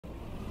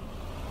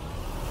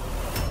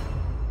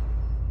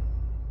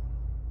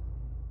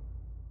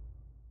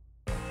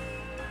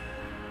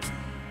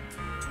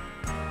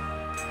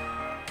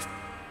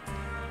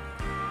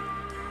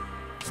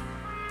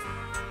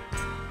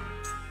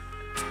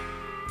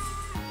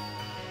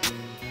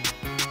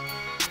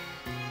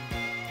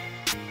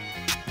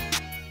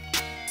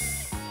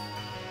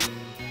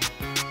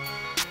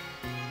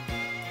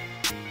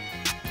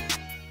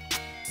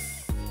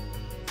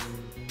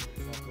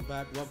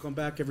Welcome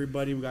back,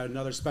 everybody. We got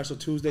another special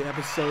Tuesday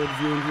episode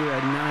viewing here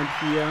at 9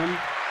 p.m.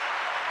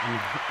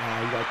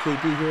 And we got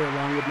KP here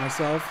along with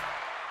myself.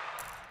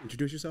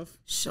 Introduce yourself.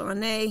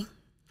 Shawnae.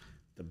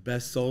 The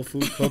best soul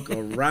food cook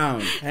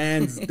around,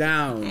 hands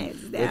down,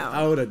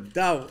 without a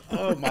doubt.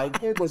 Oh my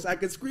goodness, I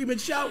can scream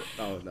and shout.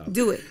 Oh no,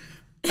 do it.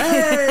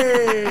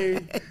 Hey,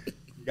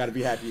 you gotta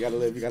be happy. You gotta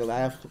live. You gotta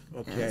laugh.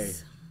 Okay,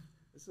 Yes.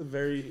 This is a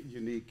very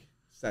unique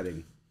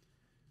setting.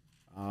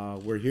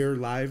 We're here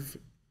live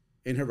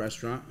in her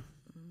restaurant,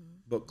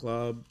 book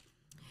club,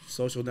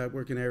 social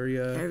networking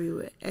area,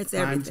 Everywhere. It's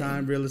prime everything.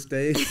 time real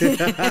estate,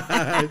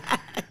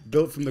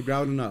 built from the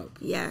ground up.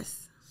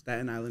 Yes.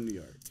 Staten Island, New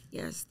York.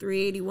 Yes.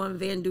 381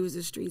 Van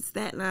Duzer Street,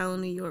 Staten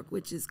Island, New York,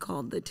 which is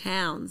called the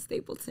town,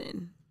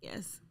 Stapleton.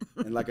 Yes.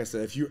 And like I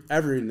said, if you're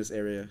ever in this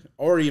area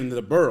or even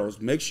the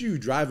boroughs, make sure you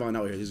drive on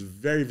out here. It's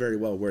very, very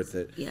well worth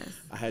it. Yes.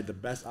 I had the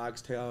best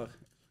oxtail,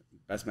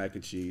 best mac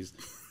and cheese,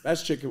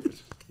 best chicken.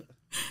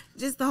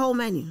 Just the whole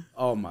menu.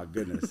 Oh my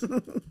goodness,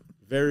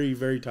 very,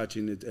 very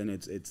touching, and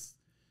it's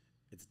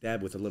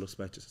dabbed with a little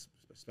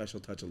special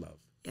touch of love.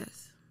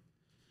 Yes.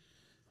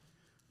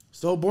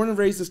 So, born and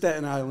raised in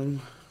Staten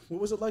Island,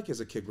 what was it like as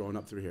a kid growing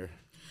up through here?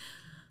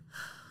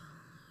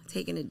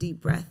 Taking a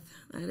deep breath.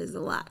 That is a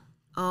lot.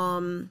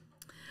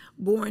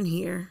 Born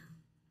here,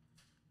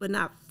 but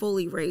not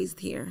fully raised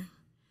here.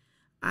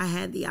 I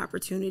had the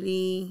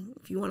opportunity,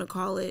 if you want to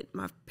call it,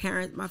 my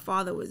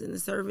father was in the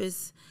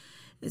service.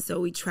 And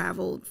so we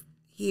traveled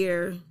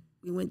here.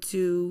 We went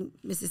to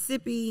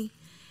Mississippi,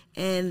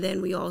 and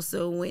then we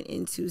also went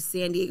into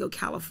San Diego,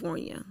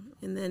 California.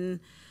 And then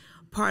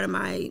part of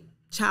my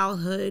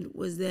childhood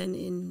was then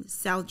in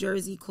South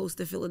Jersey, close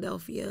to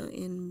Philadelphia,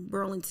 in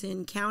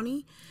Burlington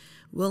County,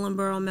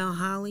 Willingboro, Mount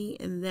Holly.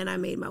 And then I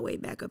made my way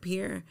back up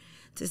here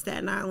to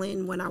Staten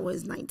Island when I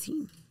was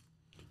 19.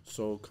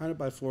 So kind of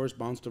by force,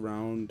 bounced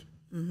around.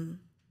 Mm-hmm.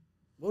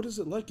 What is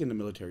it like in the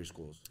military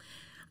schools?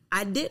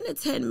 I didn't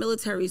attend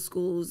military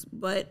schools,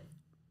 but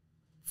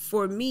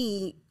for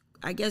me,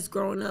 I guess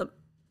growing up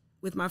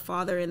with my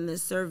father in the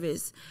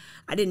service,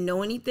 I didn't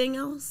know anything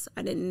else.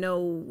 I didn't know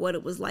what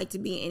it was like to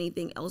be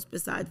anything else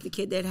besides the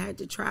kid that had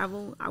to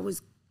travel. I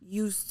was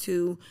used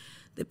to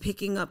the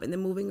picking up and the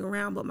moving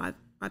around, but my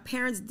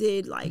parents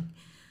did like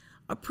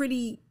a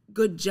pretty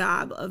good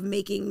job of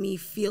making me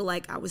feel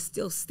like I was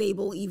still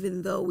stable,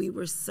 even though we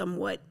were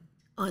somewhat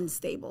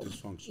unstable.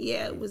 Dysfunctional.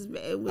 Yeah, it was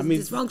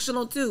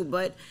dysfunctional too,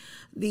 but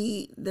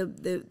the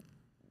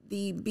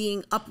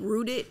being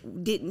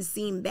uprooted didn't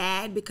seem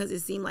bad because it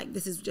seemed like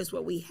this is just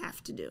what we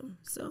have to do.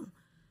 So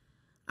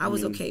I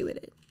was okay with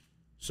it.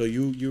 So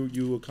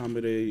you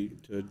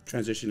accommodate to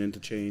transition into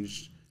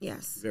change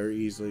Yes. very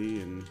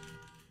easily, and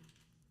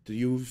do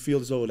you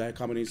feel as though that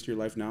accommodates to your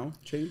life now,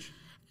 change?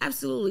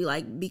 Absolutely.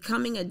 Like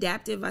becoming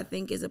adaptive, I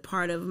think, is a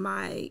part of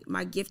my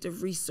gift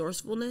of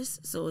resourcefulness.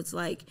 So it's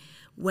like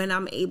when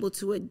I'm able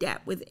to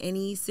adapt with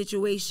any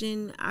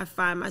situation, I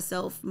find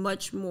myself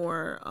much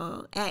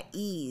more at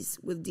ease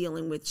with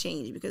dealing with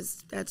change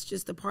because that's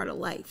just a part of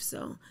life.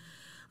 So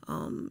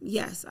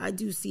yes, I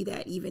do see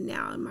that even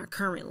now in my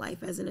current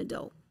life as an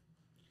adult.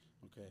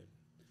 Okay.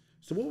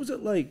 So what was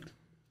it like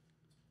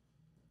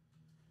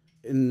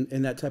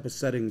in that type of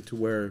setting to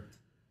where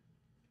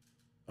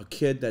a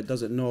kid that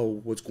doesn't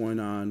know what's going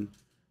on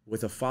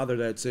with a father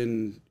that's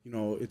in,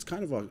 it's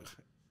kind of a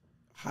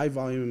high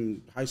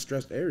volume, high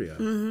stressed area.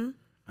 Mm-hmm.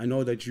 I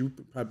know that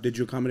did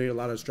you accommodate a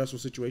lot of stressful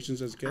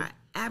situations as a kid? I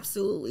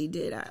absolutely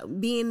did.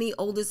 Being the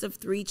oldest of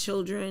 3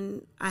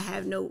 children, I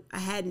had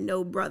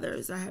no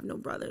brothers. I have no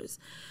brothers.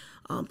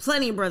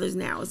 Plenty of brothers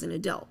now as an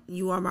adult.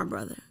 You are my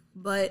brother.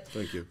 But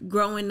Thank you.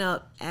 Growing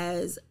up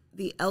as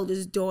the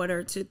eldest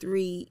daughter to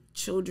 3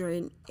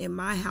 children in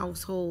my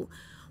household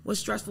was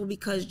stressful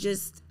because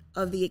just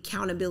of the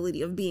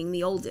accountability of being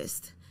the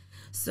oldest.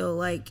 So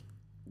like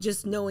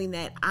just knowing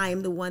that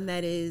I'm the one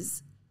that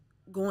is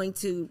going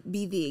to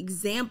be the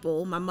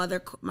example. My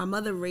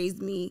mother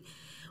raised me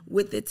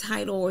with the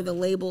title or the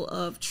label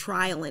of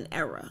trial and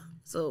error.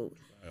 So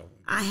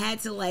I had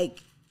to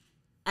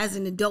as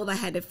an adult, I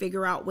had to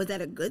figure out, was that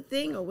a good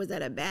thing or was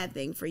that a bad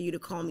thing for you to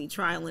call me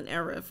trial and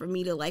error, for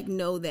me to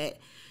know that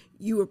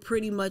you were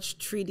pretty much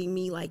treating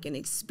me like an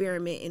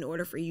experiment in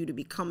order for you to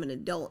become an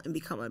adult and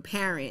become a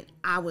parent.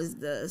 I was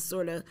the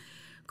sort of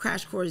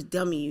crash course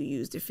dummy you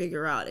used to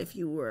figure out if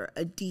you were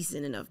a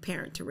decent enough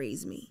parent to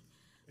raise me.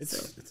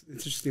 It's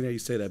interesting that you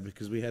say that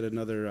because we had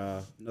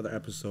another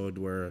episode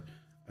where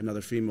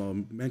another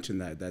female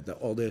mentioned that the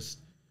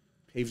oldest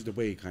paves the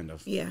way, kind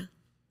of. Yeah.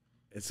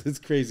 It's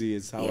crazy.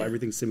 It's how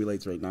everything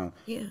simulates right now.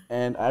 Yeah.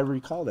 And I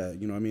recall that.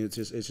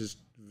 It's just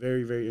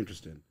very, very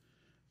interesting.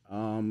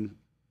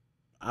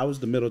 I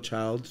was the middle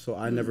child, so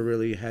I never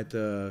really had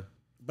to,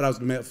 but I was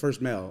the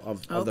first male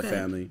of the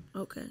family.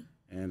 Okay.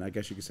 And I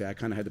guess you could say I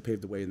kind of had to pave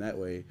the way in that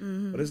way.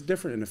 Mm-hmm. But it's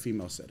different in a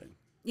female setting.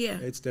 Yeah.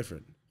 It's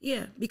different.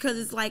 Yeah, because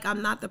it's like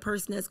I'm not the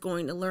person that's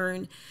going to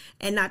learn,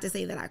 and not to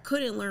say that I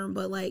couldn't learn,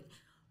 but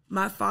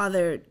my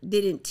father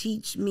didn't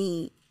teach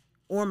me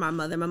or my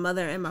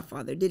mother and my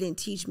father didn't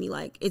teach me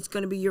like it's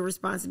going to be your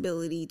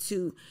responsibility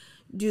to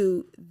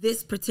do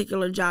this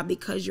particular job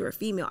because you're a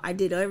female. I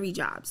did every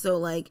job. So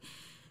like,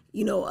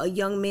 you know, a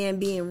young man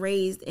being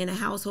raised in a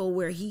household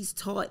where he's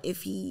taught,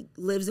 if he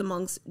lives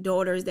amongst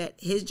daughters, that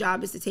his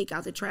job is to take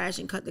out the trash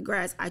and cut the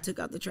grass. I took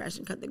out the trash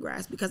and cut the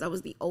grass because I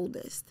was the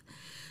oldest.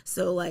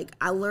 So like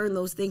I learned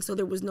those things. So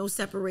there was no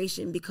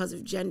separation because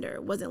of gender.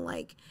 It wasn't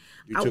like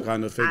you took on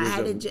the figures.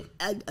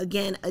 I had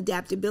again,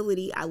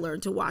 adaptability. I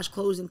learned to wash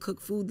clothes and cook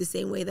food the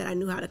same way that I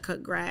knew how to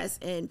cut grass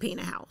and paint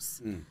a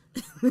house.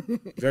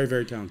 Very,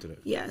 very talented.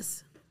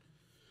 Yes.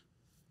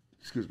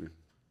 Excuse me.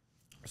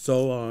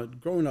 So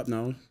growing up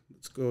now,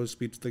 let's go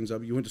speed things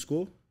up. You went to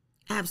school?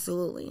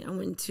 Absolutely. I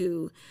went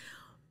to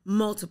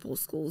multiple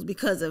schools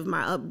because of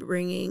my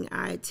upbringing.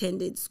 I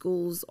attended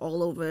schools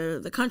all over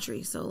the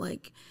country. So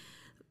like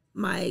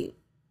my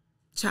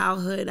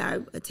childhood, I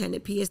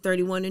attended PS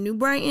 31 in New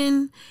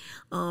Brighton.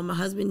 My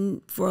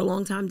husband for a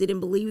long time didn't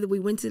believe that we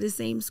went to the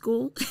same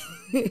school.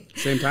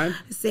 Same time?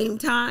 Same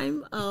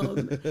time.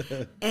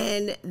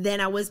 And then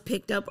I was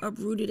picked up,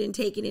 uprooted, and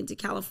taken into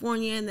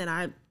California. And then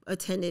I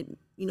attended,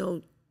 you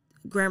know,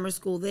 grammar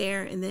school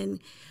there. And then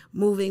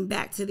moving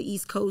back to the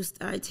East Coast,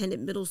 I attended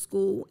middle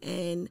school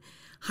and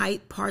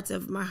parts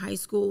of my high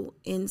school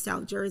in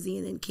South Jersey,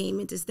 and then came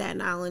into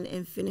Staten Island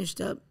and finished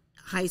up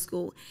high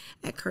school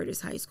at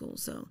Curtis High School.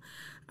 So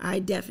I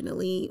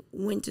definitely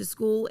went to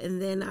school,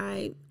 and then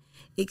I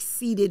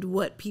exceeded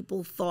what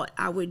people thought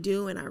I would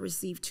do, and I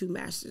received 2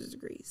 master's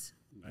degrees.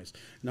 Nice.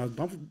 Now,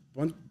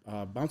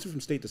 bouncing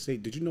from state to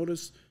state, did you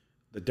notice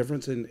the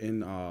difference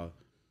in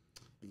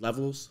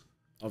levels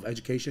of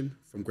education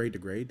from grade to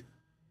grade?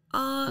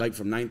 Like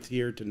from 9th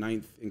here to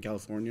 9th in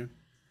California?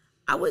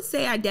 I would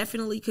say I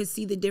definitely could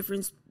see the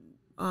difference.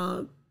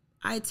 I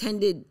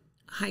attended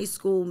high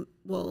school,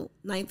 well,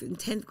 9th and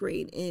 10th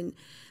grade in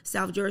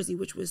South Jersey,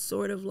 which was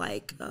sort of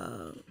like,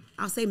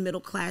 I'll say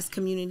middle class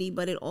community,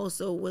 but it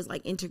also was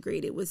like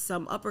integrated with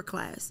some upper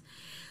class.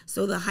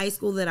 So the high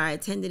school that I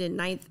attended in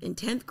 9th and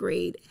 10th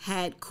grade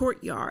had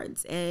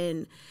courtyards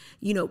and,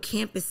 you know,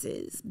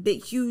 campuses,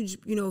 big, huge,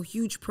 you know,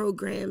 huge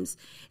programs.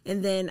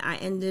 And then I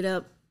ended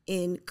up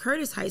in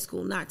Curtis High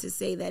School, not to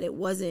say that it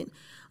wasn't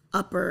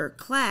upper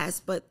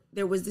class, but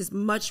there was this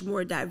much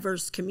more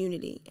diverse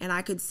community. And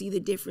I could see the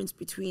difference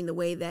between the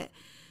way that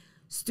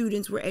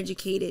students were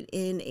educated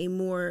in a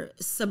more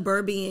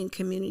suburban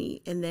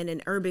community and then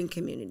an urban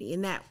community.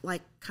 And that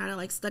like kind of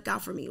like stuck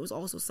out for me. It was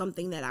also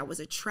something that I was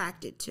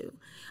attracted to.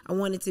 I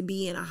wanted to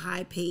be in a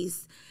high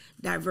paced,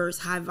 diverse,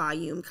 high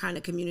volume kind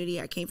of community.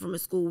 I came from a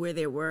school where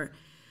there were,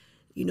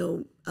 you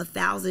know,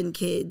 1,000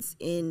 kids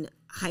in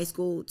high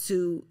school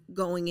to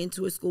going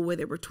into a school where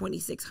there were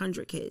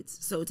 2,600 kids.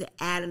 So to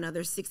add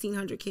another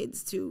 1,600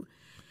 kids to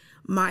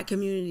my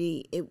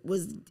community, it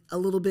was a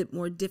little bit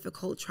more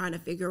difficult trying to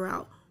figure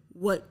out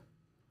what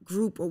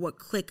group or what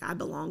clique I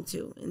belonged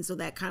to. And so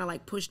that kind of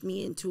like pushed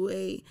me into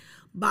a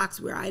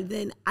box where I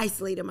then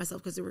isolated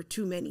myself because there were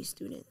too many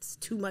students.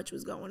 Too much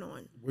was going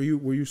on. Were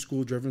you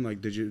school driven?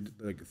 Like, did you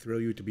like thrill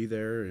you to be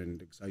there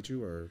and excite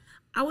you, or?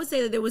 I would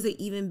say that there was an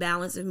even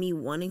balance of me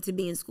wanting to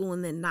be in school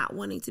and then not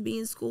wanting to be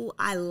in school.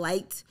 I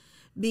liked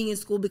being in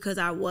school because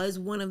I was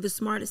one of the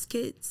smartest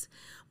kids.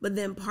 But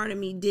then part of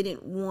me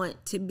didn't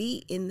want to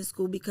be in the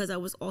school because I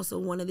was also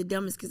one of the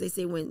dumbest, because they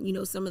say when, you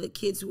know, some of the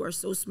kids who are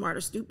so smart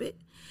are stupid.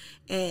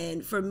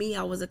 And for me,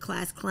 I was a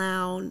class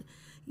clown.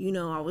 You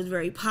know, I was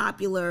very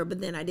popular, but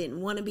then I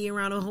didn't want to be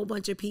around a whole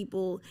bunch of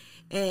people.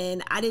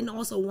 And I didn't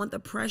also want the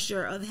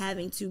pressure of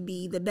having to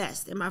be the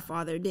best. And my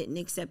father didn't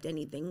accept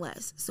anything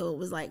less. So it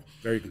was like...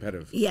 very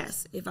competitive.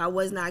 Yes. If I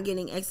was not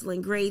getting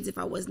excellent grades, if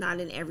I was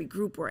not in every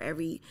group or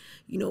every,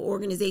 you know,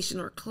 organization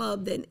or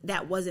club, then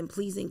that wasn't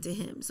pleasing to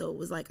him. So it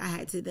was like I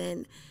had to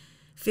then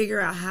figure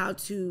out how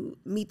to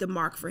meet the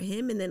mark for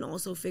him and then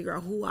also figure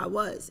out who I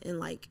was. And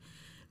like...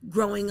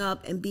 growing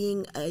up and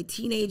being a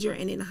teenager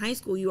and in high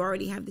school, you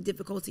already have the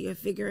difficulty of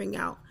figuring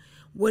out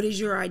what is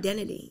your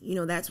identity. You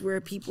know, that's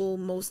where people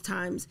most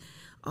times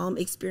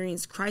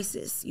experience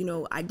crisis. You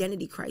know,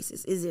 identity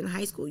crisis is in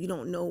high school. You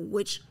don't know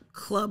which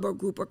club or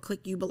group or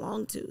clique you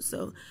belong to.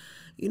 So,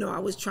 you know, I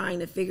was trying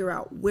to figure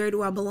out where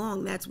do I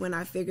belong. That's when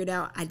I figured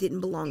out I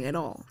didn't belong at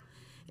all.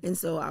 And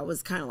so I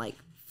was kind of like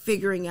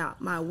figuring out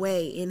my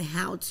way in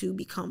how to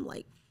become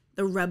like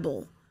the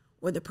rebel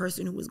or the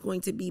person who was going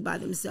to be by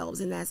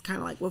themselves. And that's kind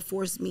of like what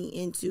forced me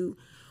into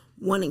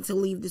wanting to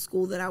leave the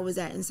school that I was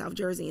at in South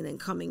Jersey and then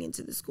coming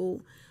into the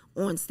school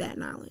on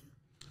Staten Island.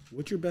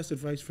 What's your best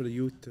advice for the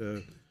youth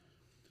to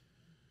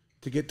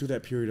get through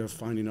that period of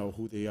finding out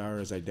who they are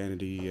as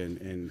identity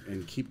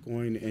and keep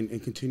going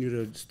and continue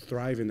to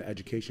thrive in the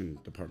education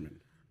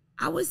department?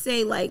 I would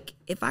say, like,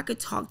 if I could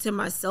talk to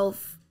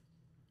myself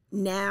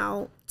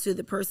now to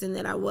the person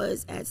that I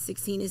was at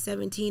 16 and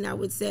 17, I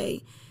would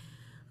say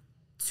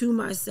to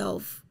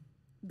myself,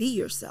 be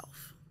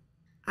yourself.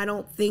 I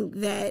don't think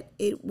that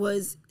it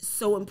was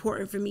so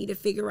important for me to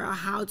figure out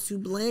how to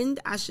blend.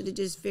 I should have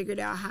just figured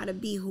out how to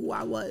be who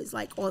I was.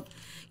 Like, or,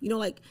 you know,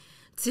 like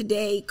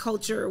today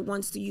culture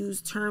wants to use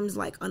terms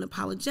like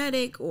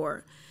unapologetic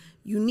or,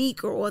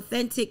 unique or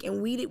authentic,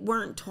 and we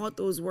weren't taught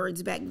those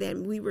words back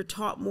then. We were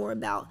taught more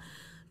about,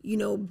 you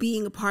know,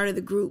 being a part of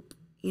the group,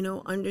 you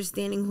know,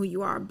 understanding who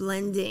you are,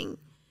 blending,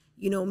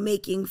 you know,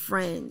 making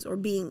friends, or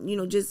being, you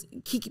know, just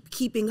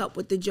keeping up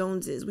with the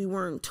Joneses. We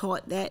weren't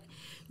taught that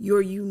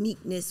your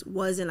uniqueness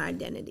was an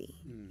identity,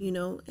 you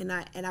know, and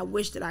I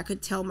wish that I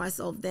could tell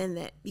myself then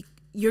that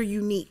you're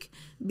unique,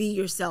 be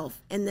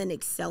yourself, and then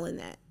excel in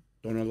that.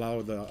 Don't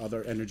allow the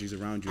other energies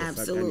around you to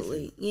affect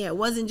anything. Yeah, it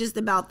wasn't just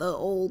about the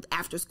old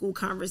after school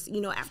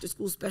after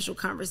school special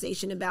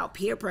conversation about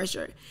peer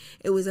pressure.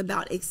 It was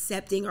about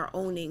accepting or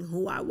owning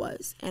who I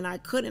was. And I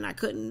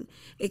couldn't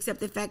accept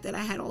the fact that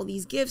I had all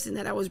these gifts and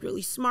that I was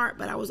really smart,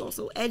 but I was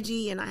also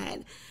edgy, and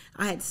I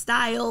had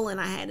style, and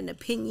I had an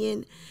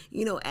opinion,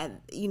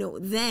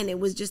 then it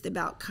was just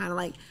about kind of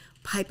like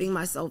piping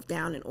myself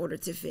down in order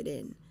to fit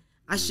in.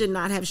 I should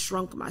not have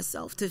shrunk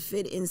myself to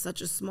fit in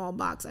such a small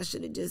box. I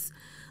should have just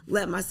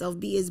let myself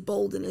be as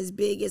bold and as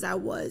big as I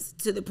was,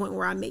 to the point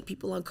where I make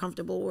people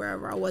uncomfortable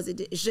wherever I was.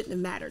 It shouldn't have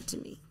mattered to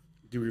me.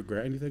 Do you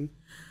regret anything?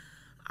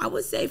 I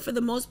would say for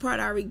the most part,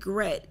 I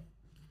regret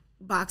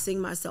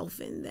boxing myself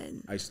in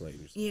then.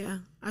 Isolating yourself. Yeah,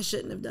 I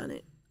shouldn't have done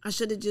it. I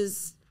should have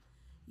just,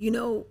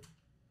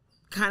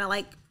 kind of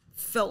like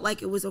felt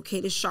like it was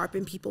okay to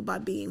sharpen people by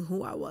being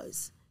who I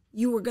was.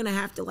 You were going to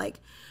have to like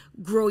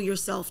grow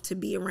yourself to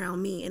be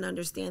around me and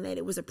understand that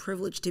it was a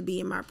privilege to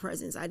be in my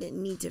presence. I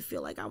didn't need to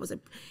feel like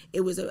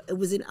it was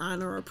an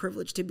honor or a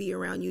privilege to be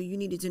around you. You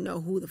needed to know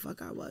who the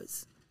fuck I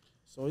was.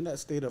 So in that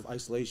state of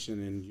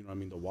isolation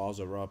and, the walls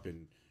are up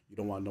and you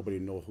don't want nobody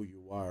to know who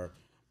you are,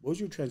 what was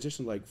your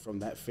transition like from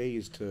that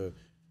phase to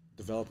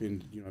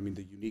developing,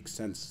 the unique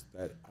sense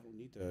that I don't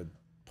need to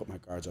put my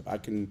guards up. I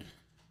can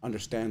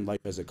understand life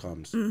as it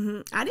comes.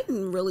 Mm-hmm. I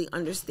didn't really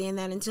understand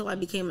that until I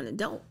became an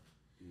adult.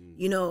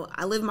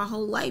 I lived my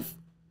whole life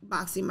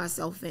boxing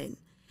myself in.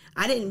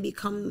 I didn't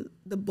become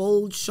the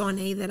bold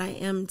Shawnae that I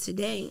am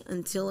today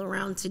until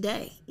around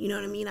today. You know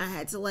what I mean? I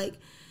had to like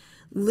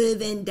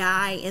live and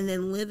die and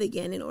then live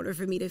again in order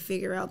for me to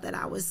figure out that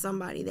I was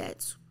somebody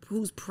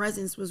whose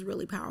presence was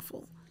really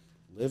powerful.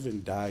 Live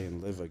and die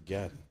and live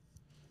again.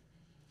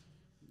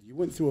 You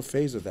went through a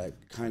phase of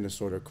that kind of,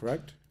 sort of,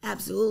 correct?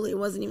 Absolutely. It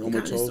wasn't even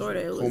kind of, sort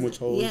of. It was,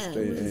 comatose. Yeah,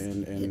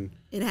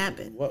 it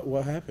happened.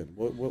 What happened?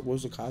 What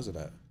was the cause of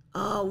that?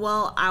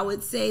 Well, I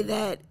would say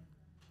that,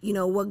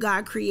 what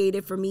God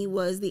created for me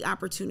was the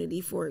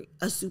opportunity for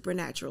a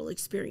supernatural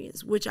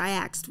experience, which I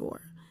asked for.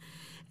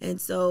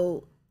 And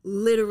so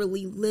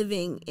literally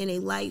living in a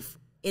life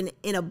in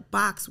a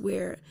box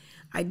where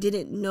I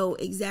didn't know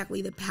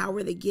exactly the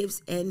power, the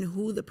gifts, and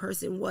who the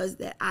person was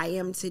that I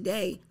am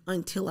today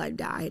until I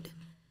died.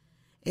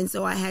 And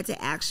so I had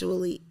to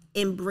actually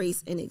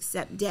embrace and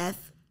accept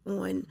death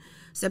on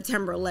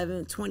September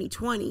 11th,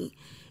 2020.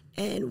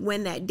 And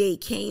when that day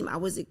came, I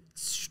was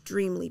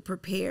extremely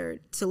prepared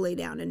to lay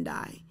down and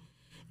die.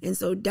 And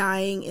so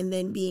dying and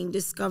then being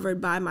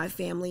discovered by my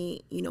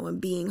family,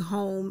 and being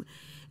home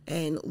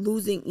and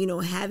losing,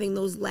 having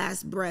those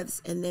last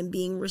breaths and then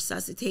being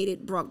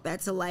resuscitated, brought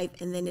back to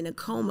life, and then in a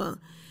coma,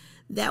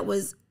 that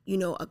was,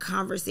 a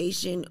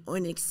conversation or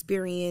an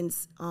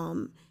experience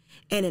and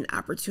an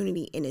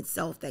opportunity in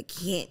itself that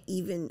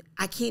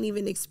I can't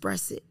even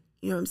express it.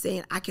 You know what I'm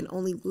saying? I can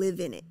only live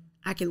in it.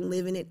 I can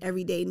live in it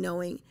every day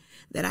knowing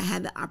that I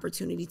had the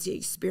opportunity to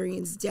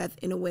experience death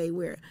in a way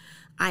where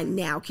I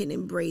now can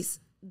embrace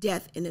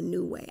death in a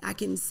new way. I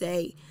can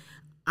say,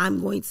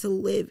 I'm going to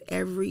live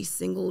every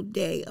single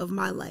day of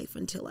my life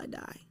until I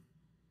die.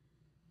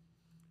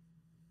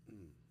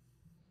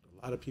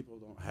 A lot of people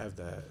don't have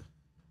that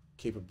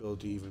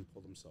capability to even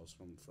pull themselves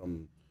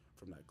from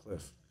that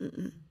cliff.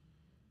 Mm-mm.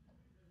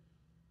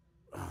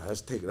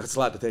 That's a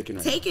lot to take in.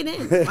 Take it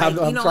in.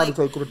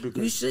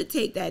 You should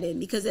take that in,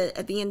 because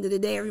at the end of the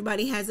day,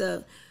 everybody has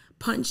a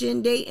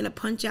punch-in date and a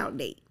punch-out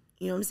date.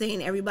 You know what I'm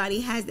saying?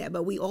 Everybody has that,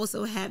 but we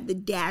also have the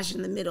dash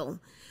in the middle.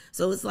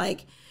 So it's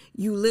like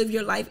you live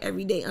your life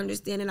every day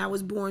understanding I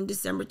was born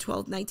December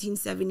 12th,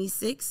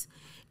 1976,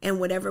 and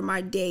whatever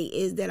my day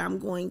is that I'm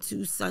going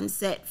to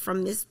sunset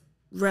from this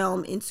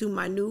realm into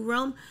my new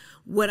realm,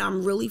 what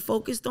I'm really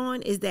focused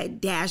on is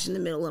that dash in the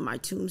middle of my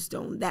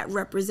tombstone. That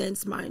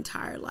represents my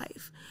entire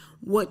life.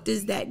 What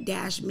does that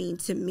dash mean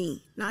to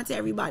me? Not to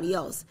everybody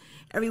else.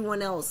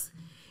 Everyone else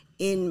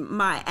in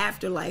my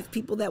afterlife,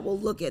 people that will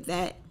look at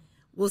that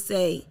will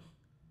say,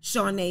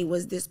 Shawnae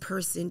was this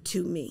person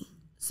to me.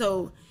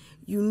 So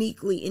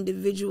uniquely,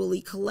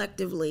 individually,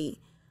 collectively,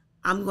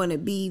 I'm going to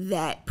be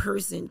that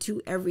person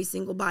to every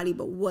single body.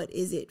 But what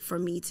is it for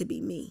me to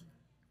be me?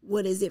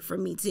 What is it for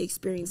me to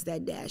experience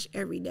that dash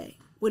every day?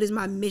 What is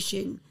my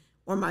mission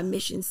or my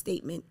mission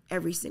statement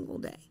every single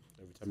day?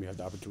 Every time you have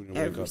the opportunity to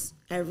wake up.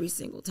 Every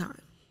single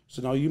time.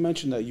 So now you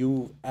mentioned that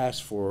you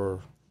asked for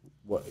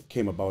what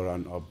came about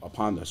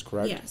upon this,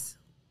 correct? Yes.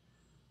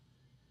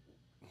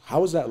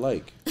 How was that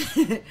like?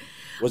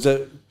 Was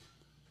it,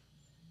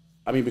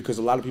 because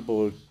a lot of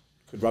people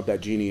could rub that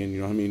genie and,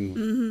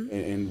 mm-hmm.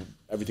 and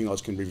everything else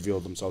can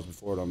reveal themselves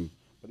before them.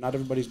 But not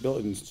everybody's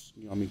built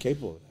and,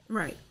 capable of that.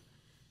 Right.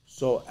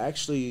 So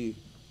actually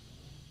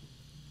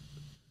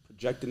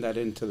projecting that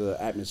into the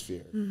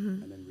atmosphere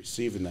and then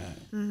receiving that,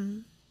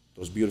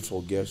 those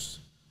beautiful gifts.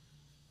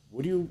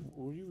 What do you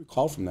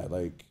recall from that?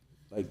 Like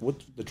what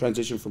the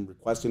transition from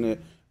requesting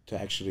it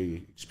to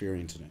actually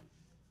experiencing it?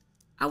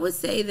 I would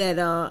say that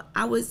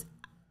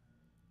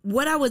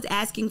what I was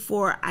asking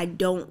for, I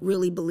don't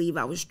really believe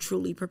I was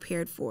truly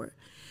prepared for.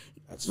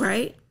 That's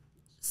right.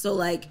 So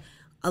like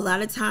a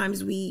lot of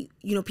times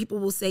people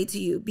will say to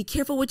you, be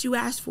careful what you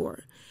ask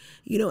for.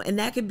 And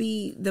that could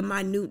be the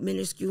minute,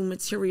 minuscule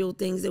material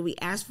things that we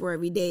ask for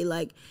every day.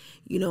 Like,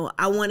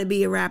 I want to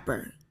be a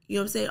rapper. You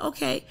know what I'm saying?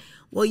 Okay,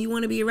 well, you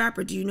want to be a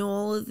rapper. Do you know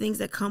all the things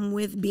that come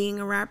with being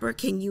a rapper?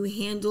 Can you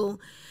handle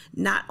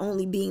not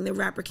only being the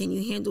rapper, can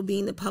you handle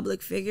being the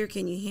public figure?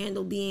 Can you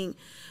handle being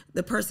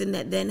the person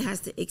that then has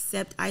to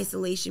accept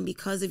isolation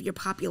because of your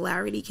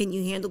popularity? Can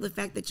you handle the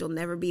fact that you'll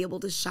never be able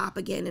to shop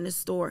again in a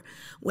store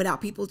without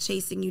people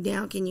chasing you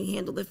down? Can you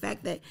handle the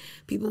fact that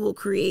people will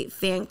create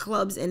fan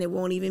clubs and it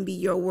won't even be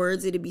your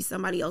words, it'll be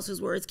somebody else's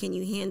words? Can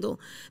you handle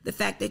the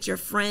fact that your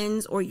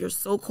friends or your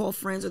so-called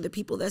friends or the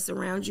people that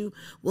surround you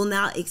will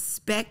now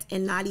expect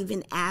and not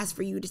even ask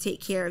for you to take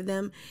care of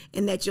them,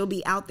 and that you'll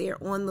be out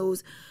there on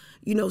those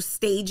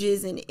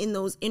stages and in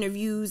those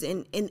interviews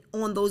and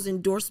on those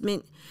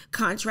endorsement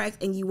contracts,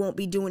 and you won't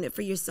be doing it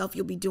for yourself,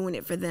 you'll be doing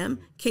it for them?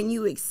 Can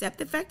you accept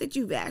the fact that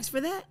you've asked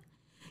for that?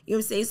 You know what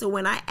I'm saying? So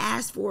when I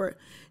asked for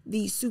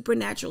the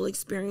supernatural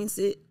experience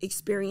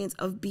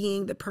of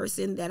being the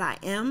person that I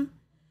am,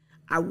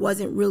 I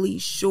wasn't really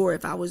sure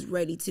if I was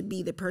ready to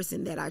be the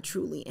person that I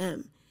truly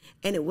am.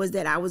 And it was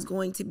that I was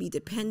going to be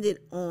dependent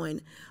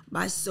on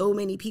by so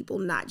many people,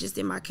 not just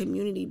in my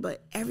community,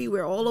 but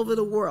everywhere, all over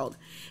the world.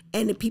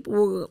 And the people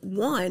were,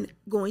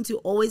 going to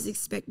always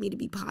expect me to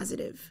be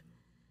positive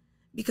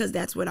because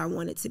that's what I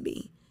wanted to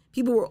be.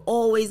 People were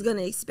always going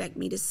to expect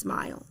me to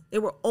smile. They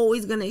were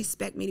always going to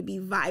expect me to be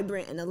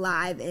vibrant and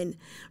alive and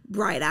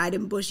bright-eyed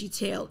and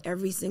bushy-tailed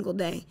every single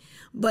day.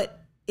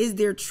 But is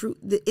the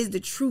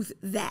truth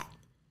that?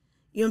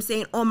 You know what I'm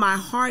saying? On my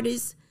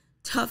hardest,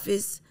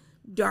 toughest,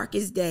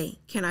 darkest day,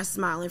 can I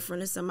smile in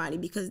front of somebody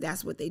because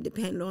that's what they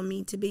depend on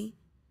me to be?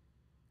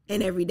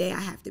 And every day I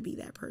have to be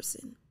that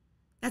person.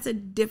 That's a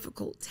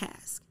difficult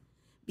task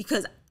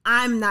because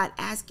I'm not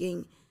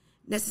asking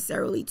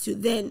necessarily to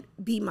then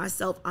be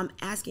myself. I'm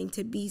asking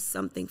to be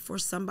something for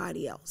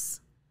somebody else.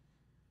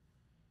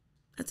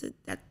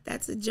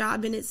 That's a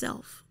job in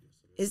itself,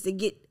 is to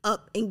get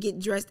up and get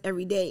dressed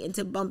every day and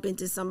to bump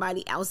into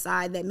somebody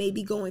outside that may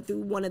be going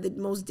through one of the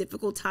most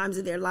difficult times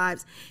of their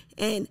lives,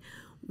 and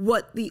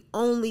what the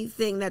only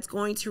thing that's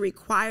going to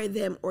require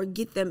them or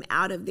get them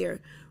out of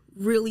their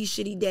really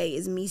shitty day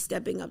is me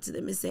stepping up to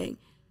them and saying,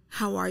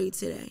 how are you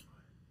today?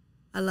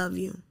 I love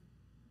you.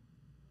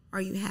 Are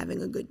you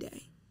having a good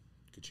day?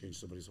 Could change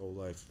somebody's whole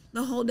life.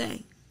 The whole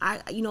day. I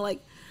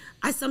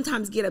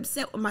sometimes get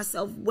upset with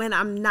myself when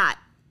I'm not,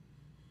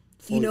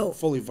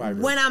 fully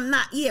vibrant. When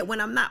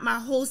I'm not my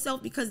whole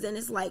self, because then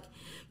it's like,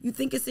 you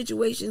think of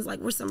situations like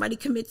where somebody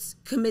commits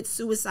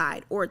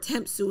suicide or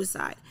attempts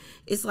suicide.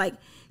 It's like,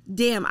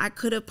 damn, I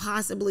could have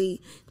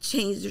possibly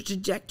changed the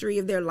trajectory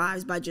of their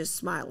lives by just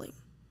smiling.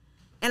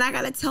 And I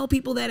got to tell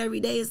people that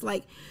every day. It's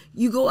like,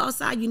 you go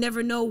outside, you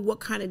never know what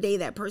kind of day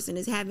that person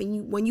is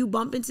having. When you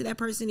bump into that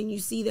person and you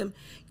see them,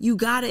 you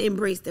got to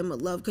embrace them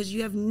with love because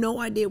you have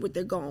no idea what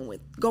they're going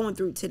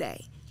through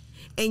today.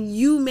 And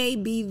you may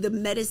be the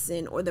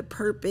medicine or the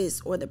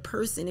purpose or the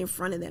person in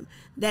front of them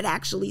that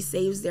actually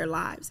saves their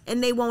lives.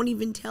 And they won't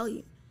even tell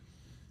you.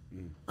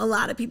 A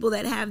lot of people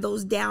that have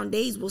those down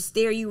days will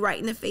stare you right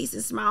in the face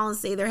and smile and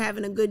say they're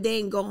having a good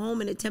day and go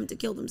home and attempt to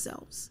kill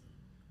themselves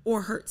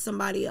or hurt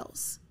somebody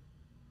else.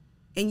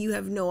 And you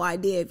have no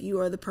idea if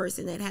you are the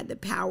person that had the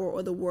power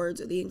or the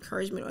words or the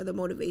encouragement or the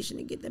motivation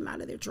to get them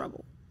out of their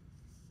trouble.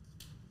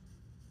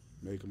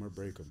 Make them or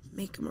break them.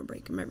 Make them or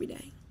break them every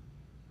day.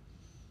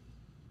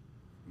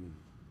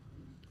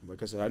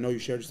 Like I said, I know you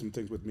shared some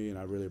things with me, and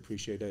I really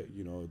appreciate it.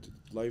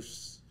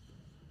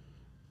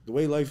 The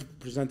way life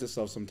presents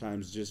itself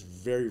sometimes is just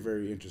very,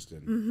 very interesting.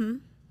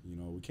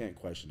 Mm-hmm. We can't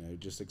question it.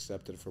 Just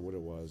accept it for what it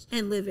was.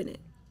 And live in it.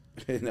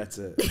 And that's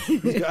it.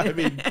 I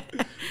mean,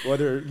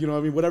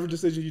 whatever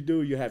decision you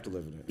do, you have to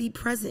live in it. Be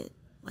present.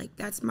 Like,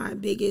 that's my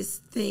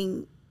biggest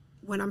thing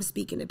when I'm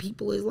speaking to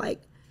people is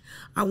like,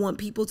 I want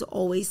people to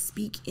always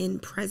speak in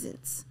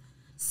presence.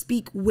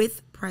 Speak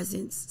with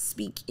presence.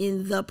 Speak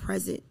in the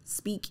present.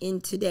 Speak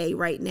in today,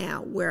 right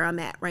now, where I'm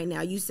at right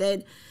now. You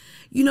said,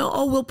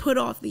 we'll put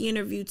off the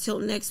interview till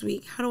next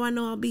week. How do I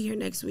know I'll be here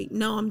next week?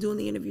 No, I'm doing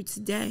the interview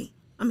today.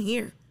 I'm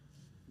here.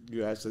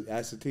 You asked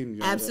the team.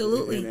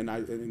 Absolutely. And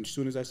as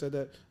soon as I said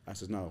that, I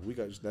said, no,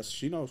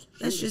 she knows.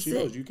 She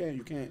knows. You can't.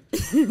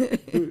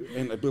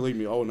 And believe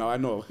me, now I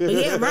know.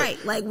 Yeah,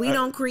 right. Like, we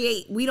don't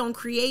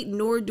create,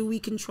 nor do we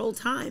control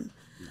time.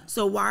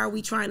 So why are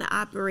we trying to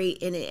operate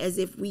in it as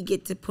if we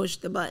get to push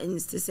the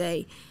buttons to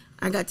say,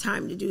 I got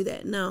time to do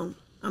that? No,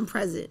 I'm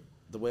present.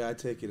 The way I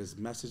take it is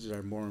messages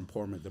are more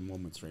important than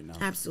moments right now.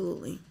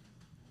 Absolutely.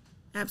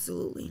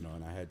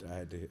 And I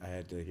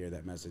had to hear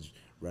that message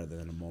rather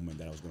than a moment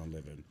that I was going to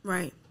live in.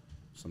 Right.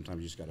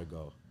 sometimes you just gotta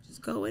go.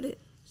 Just go with it.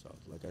 So,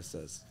 like I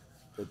says,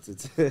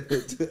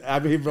 I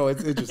mean, bro,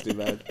 it's interesting,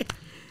 man.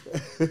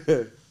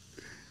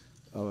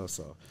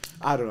 So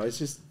I don't know. It's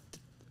just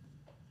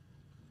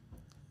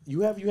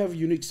you have a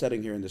unique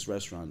setting here in this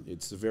restaurant.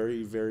 It's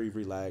very, very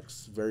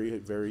relaxed, very,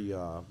 very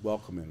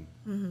welcoming,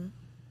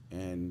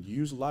 and you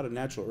use a lot of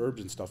natural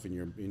herbs and stuff in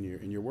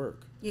your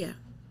work. Yeah.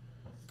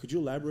 Could you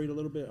elaborate a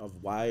little bit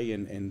of why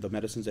and the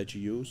medicines that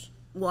you use?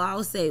 Well,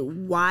 I'll say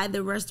why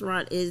the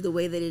restaurant is the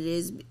way that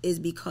it is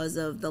because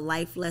of the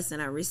life lesson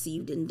I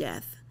received in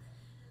death.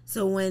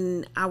 So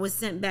when I was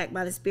sent back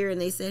by the Spirit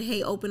and they said,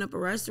 hey, open up a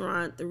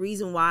restaurant, the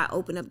reason why I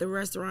opened up the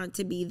restaurant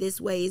to be this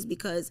way is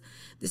because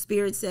the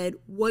Spirit said,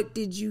 what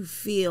did you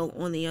feel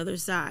on the other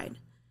side?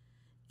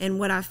 And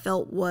what I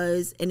felt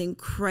was an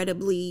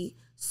incredibly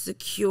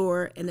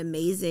secure and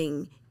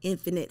amazing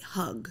infinite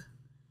hug.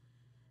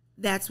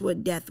 That's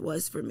what death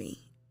was for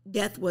me.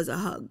 Death was a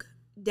hug.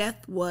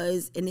 Death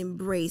was an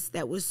embrace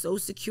that was so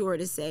secure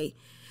to say,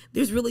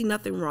 there's really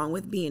nothing wrong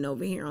with being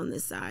over here on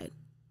this side.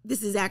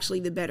 This is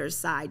actually the better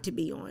side to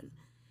be on.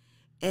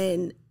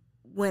 And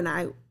when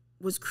I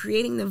was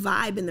creating the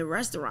vibe in the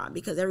restaurant,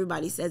 because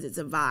everybody says it's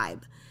a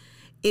vibe,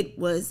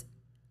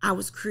 I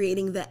was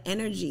creating the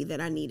energy that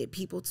I needed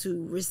people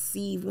to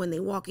receive when they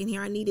walk in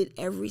here. I needed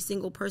every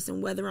single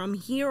person, whether I'm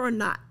here or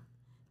not,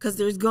 because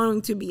there's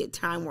going to be a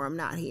time where I'm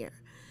not here,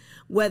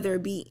 whether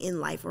it be in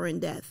life or in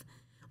death.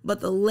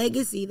 But the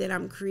legacy that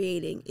I'm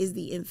creating is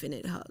the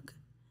infinite hug.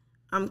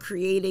 I'm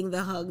creating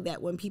the hug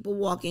that when people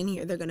walk in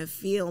here, they're going to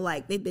feel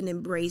like they've been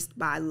embraced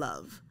by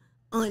love,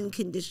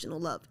 unconditional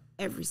love,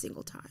 every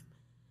single time.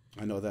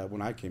 I know that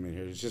when I came in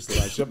here, it's just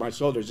like I shook my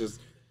shoulders, just...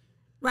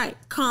 Right.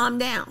 Calm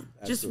down.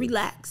 Absolutely. Just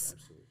relax.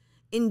 Absolutely.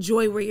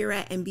 Enjoy where you're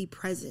at and be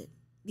present.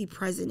 Be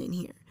present in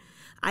here.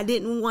 I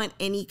didn't want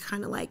any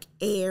kind of like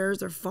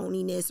airs or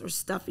phoniness or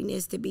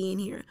stuffiness to be in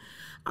here.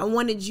 I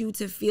wanted you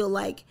to feel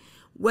like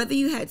whether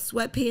you had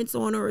sweatpants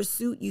on or a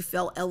suit, you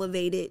felt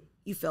elevated.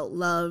 You felt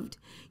loved,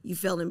 you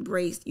felt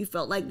embraced, you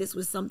felt like this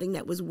was something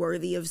that was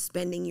worthy of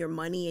spending your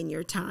money and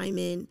your time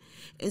in.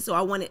 And so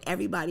I wanted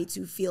everybody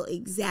to feel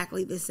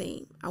exactly the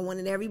same. I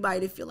wanted everybody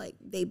to feel like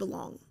they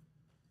belong.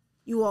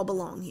 You all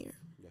belong here.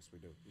 Yes, we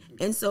do.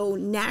 And so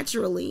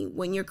naturally,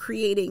 when you're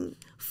creating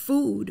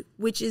food,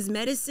 which is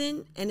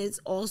medicine, and it's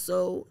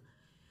also,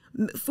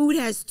 food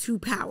has two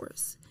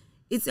powers.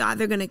 It's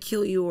either going to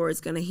kill you or it's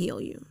going to heal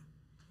you.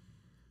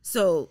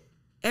 So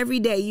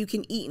every day you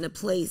can eat in a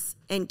place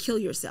and kill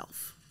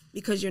yourself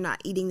because you're not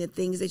eating the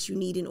things that you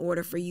need in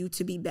order for you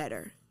to be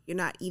better. You're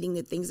not eating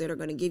the things that are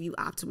going to give you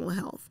optimal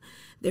health.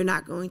 They're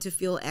not going to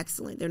feel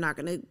excellent. They're not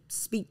going to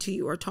speak to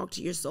you or talk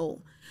to your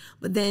soul.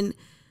 But then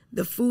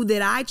the food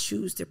that I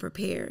choose to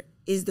prepare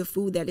is the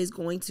food that is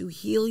going to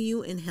heal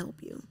you and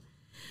help you.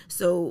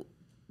 So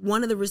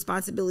one of the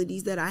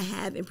responsibilities that I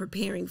have in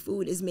preparing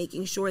food is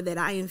making sure that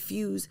I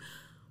infuse,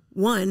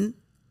 1,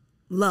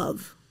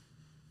 love.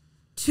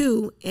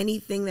 2,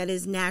 anything that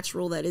is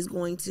natural that is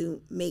going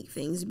to make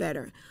things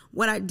better.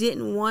 What I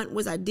didn't want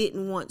was I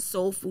didn't want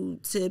soul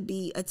food to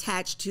be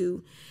attached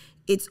to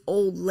its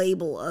old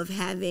label of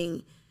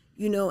having,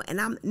 and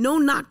I'm no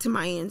knock to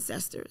my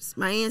ancestors.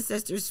 My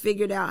ancestors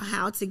figured out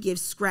how to give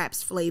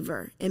scraps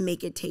flavor and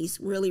make it taste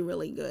really,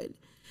 really good.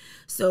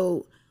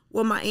 So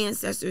what my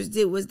ancestors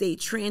did was they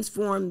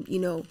transformed,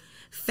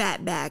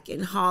 fatback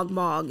and hog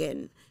bog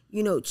and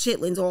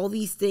chitlins, all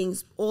these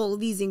things, all of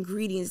these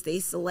ingredients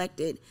they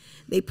selected,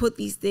 they put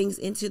these things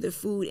into the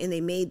food and they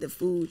made the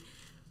food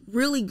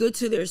really good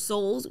to their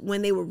souls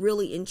when they were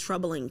really in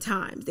troubling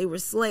times. They were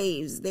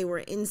slaves, they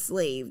were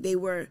enslaved, they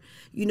were,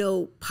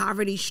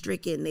 poverty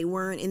stricken, they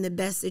weren't in the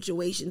best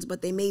situations,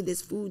 but they made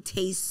this food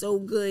taste so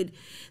good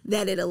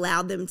that it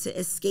allowed them to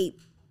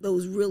escape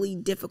those really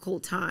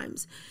difficult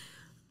times.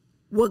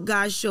 What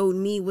God showed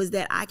me was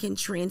that I can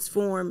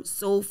transform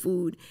soul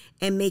food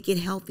and make it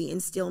healthy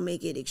and still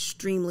make it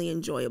extremely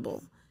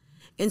enjoyable.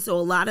 And so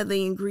a lot of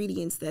the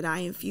ingredients that I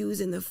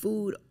infuse in the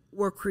food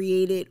were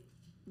created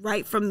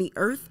right from the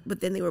earth,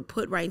 but then they were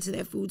put right into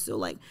that food. So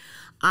like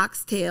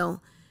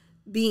oxtail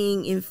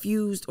being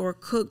infused or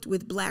cooked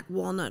with black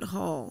walnut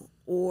hull,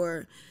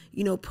 or,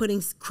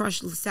 putting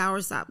crushed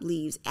soursop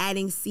leaves,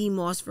 adding sea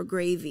moss for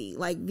gravy.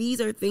 Like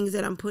these are things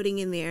that I'm putting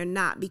in there,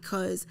 not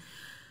because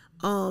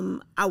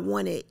I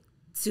want it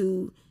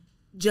to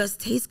just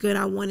taste good.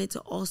 I want it to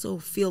also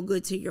feel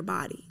good to your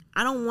body.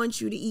 I don't want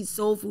you to eat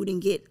soul food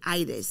and get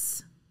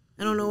itis.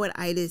 I don't know what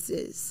itis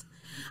is.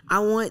 I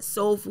want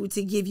soul food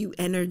to give you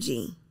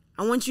energy.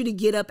 I want you to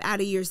get up out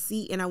of your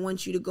seat and I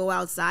want you to go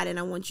outside and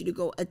I want you to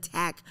go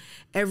attack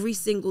every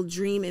single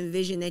dream and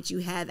vision that you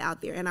have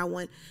out there. And I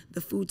want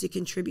the food to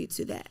contribute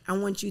to that. I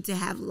want you to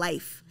have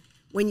life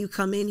when you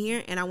come in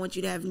here, and I want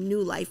you to have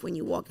new life when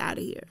you walk out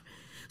of here.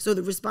 So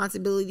the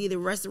responsibility of the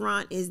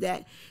restaurant is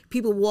that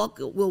people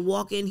will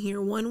walk in here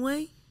one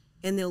way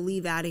and they'll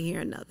leave out of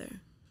here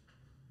another.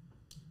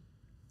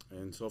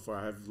 And so far,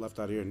 I have left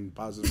out here in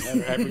positive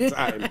every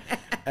time.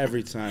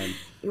 Every time.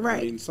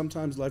 Right. I mean,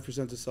 sometimes life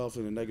presents itself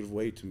in a negative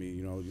way to me.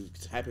 You know,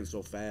 it happens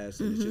so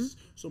fast, and it's just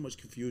so much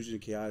confusion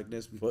and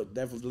chaoticness. But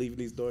definitely leaving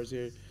these doors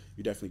here,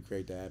 you definitely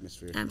create the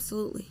atmosphere.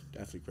 Absolutely.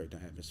 Definitely create the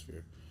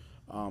atmosphere.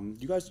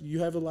 You guys,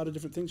 you have a lot of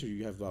different things here.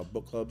 You have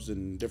book clubs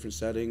in different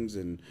settings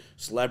and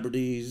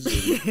celebrities.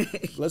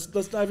 And let's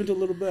dive into a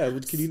little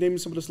bit. Can you name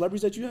some of the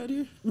celebrities that you had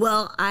here?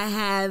 Well, I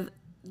have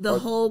the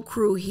whole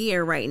crew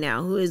here right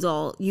now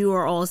you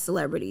are all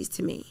celebrities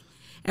to me.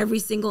 Every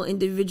single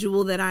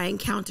individual that I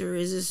encounter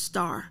is a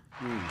star.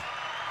 And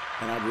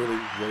I really,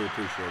 really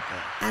appreciate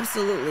that.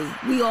 Absolutely.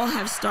 We all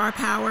have star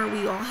power.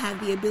 We all have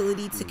the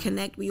ability to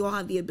connect. We all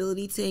have the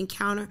ability to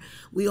encounter.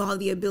 We all have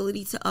the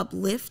ability to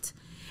uplift.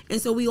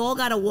 And so we all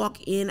got to walk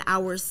in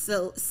our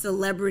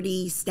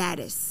celebrity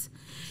status.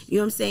 You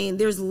know what I'm saying?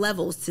 There's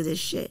levels to this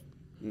shit.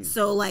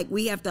 So, like,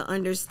 we have to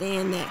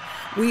understand that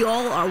we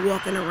all are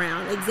walking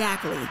around.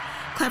 Exactly.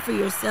 Clap for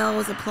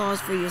yourselves,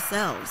 applause for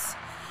yourselves.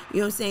 You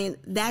know what I'm saying?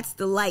 That's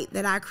the light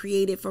that I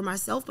created for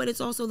myself, but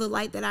it's also the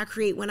light that I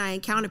create when I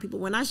encounter people.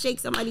 When I shake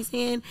somebody's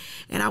hand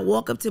and I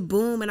walk up to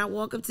Boom and I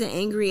walk up to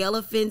Angry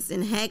Elephants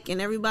and Heck and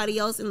everybody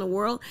else in the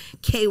world,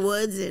 K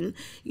Woods and,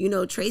 you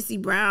know, Tracy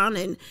Brown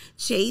and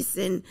Chase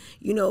and,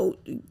 you know,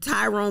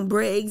 Tyrone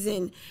Briggs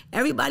and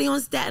everybody on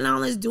Staten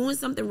Island is doing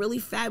something really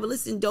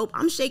fabulous and dope.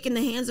 I'm shaking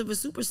the hands of a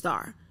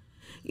superstar.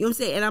 You know what I'm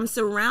saying? And I'm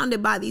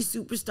surrounded by these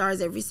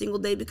superstars every single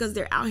day because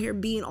they're out here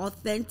being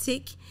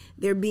authentic.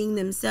 They're being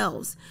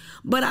themselves.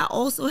 But I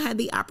also had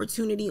the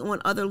opportunity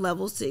on other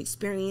levels to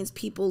experience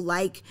people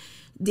like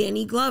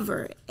Danny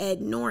Glover,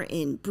 Ed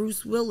Norton,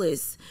 Bruce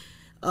Willis,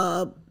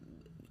 Cardi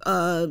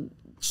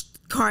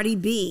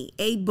B,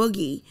 A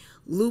Boogie,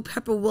 Lou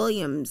Pepper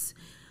Williams,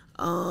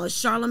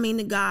 Charlamagne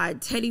the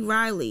God, Teddy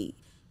Riley,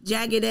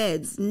 Jagged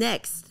Edge,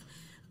 Next,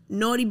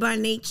 Naughty by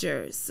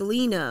Nature,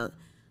 Selena,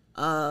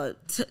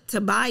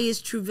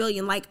 Tobias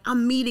Truvillion. Like,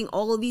 I'm meeting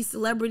all of these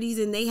celebrities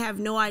and they have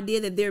no idea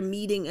that they're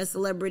meeting a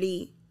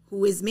celebrity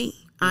who is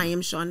me. I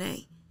am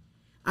Shawnae.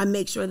 I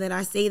make sure that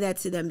I say that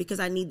to them because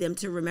I need them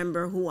to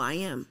remember who I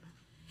am.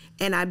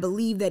 And I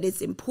believe that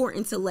it's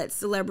important to let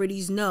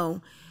celebrities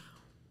know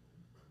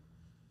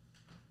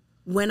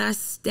when I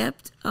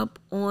stepped up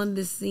on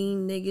the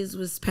scene, niggas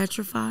was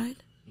petrified.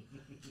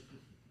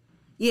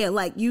 Yeah,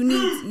 like you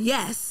need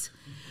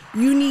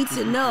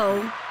to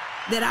know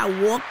that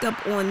I walked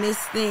up on this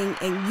thing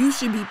and you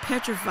should be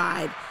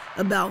petrified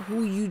about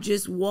who you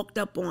just walked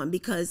up on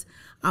because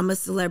I'm a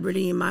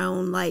celebrity in my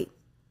own light.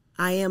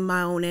 I am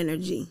my own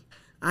energy.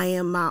 I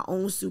am my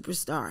own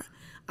superstar.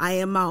 I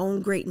am my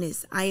own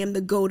greatness. I am the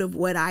GOAT of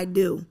what I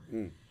do.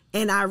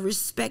 And I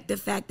respect the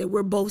fact that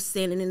we're both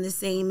standing in the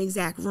same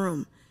exact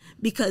room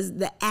because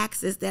the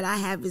access that I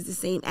have is the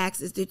same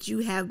access that you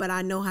have, but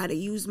I know how to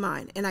use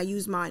mine, and I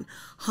use mine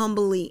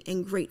humbly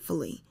and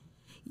gratefully.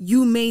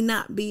 You may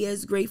not be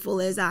as grateful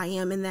as I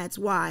am, and that's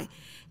why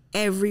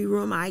every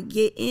room I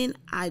get in,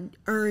 I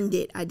earned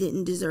it. I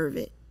didn't deserve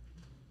it.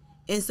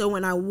 And so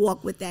when I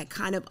walk with that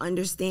kind of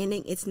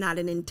understanding, it's not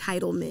an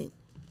entitlement.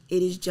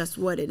 It is just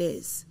what it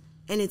is.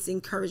 And it's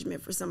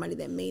encouragement for somebody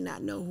that may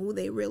not know who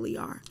they really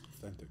are.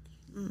 Authentic.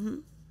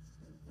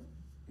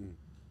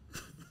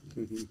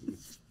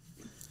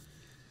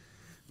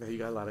 Now you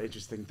got a lot of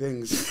interesting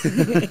things.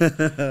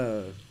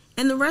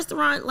 And the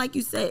restaurant, like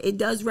you said, it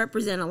does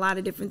represent a lot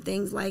of different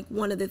things. Like,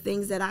 one of the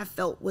things that I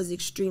felt was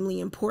extremely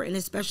important,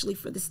 especially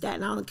for the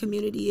Staten Island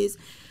community, is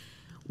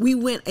we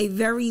went a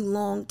very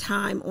long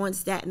time on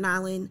Staten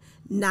Island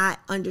not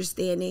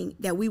understanding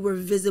that we were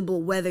visible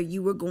whether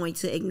you were going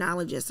to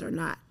acknowledge us or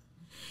not.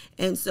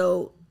 And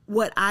so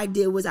what I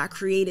did was I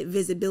created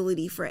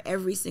visibility for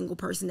every single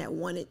person that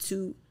wanted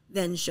to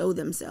then show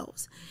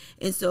themselves.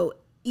 And so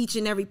each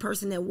and every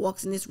person that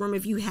walks in this room,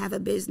 if you have a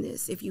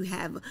business, if you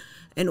have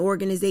an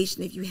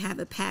organization, if you have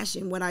a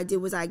passion, what I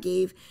did was I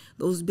gave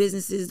those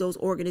businesses, those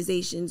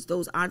organizations,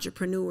 those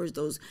entrepreneurs,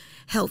 those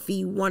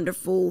healthy,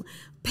 wonderful,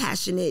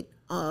 passionate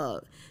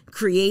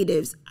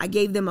creatives, I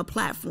gave them a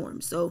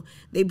platform. So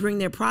they bring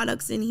their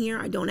products in here.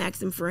 I don't ask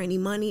them for any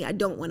money. I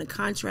don't want a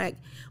contract,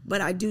 but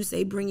I do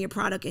say, bring your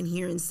product in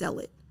here and sell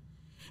it.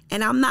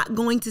 And I'm not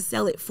going to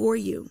sell it for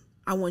you.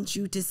 I want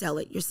you to sell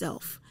it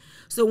yourself.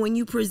 So when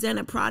you present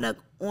a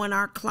product on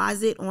our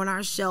closet, on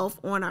our shelf,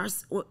 on our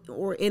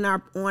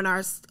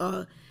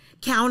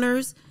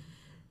counters,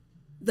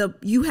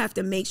 you have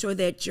to make sure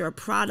that your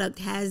product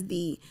has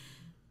the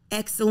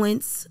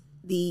excellence,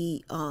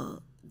 the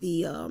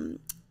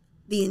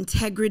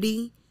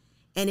integrity,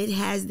 and it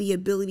has the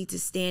ability to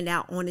stand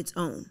out on its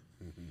own.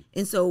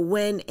 And so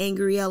when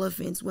Angry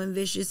Elephants, when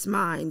Vicious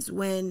Minds,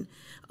 when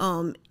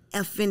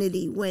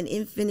Affinity, when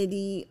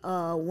Infinity,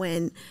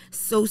 when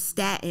So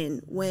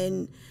Staten,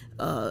 when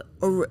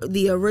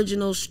the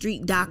original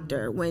Street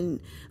Doctor, when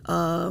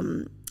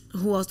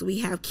who else do we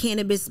have?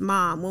 Cannabis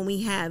Mom, when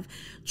we have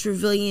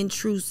Trevelyan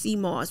True Sea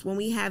Moss, when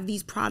we have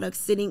these products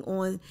sitting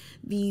on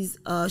these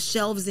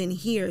shelves in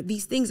here,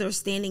 these things are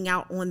standing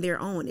out on their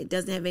own. It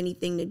doesn't have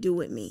anything to do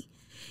with me.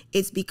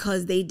 It's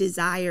because they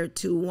desire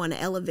to want to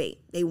elevate.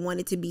 They want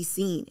it to be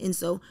seen. And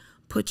so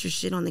put your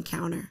shit on the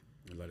counter.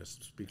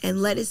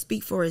 Let it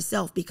speak for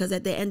itself, because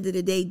at the end of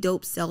the day,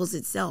 dope sells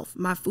itself.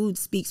 My food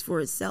speaks for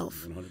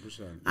itself.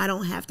 100%. I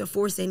don't have to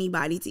force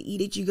anybody to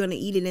eat it. You're going to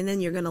eat it, and then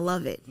you're going to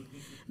love it.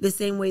 The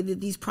same way that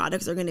these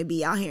products are going to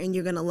be out here, and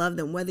you're going to love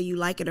them whether you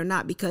like it or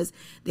not, because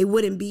they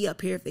wouldn't be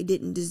up here if they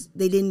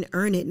didn't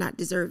earn it, not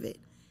deserve it.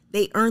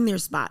 They earn their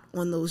spot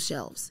on those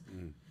shelves.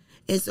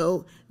 And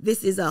so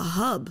this is a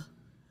hub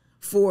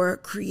for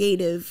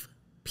creative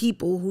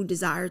people who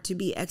desire to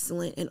be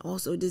excellent and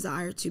also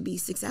desire to be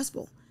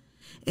successful.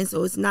 And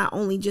so it's not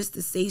only just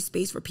a safe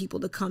space for people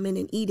to come in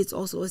and eat, it's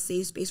also a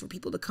safe space for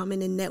people to come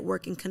in and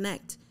network and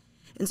connect.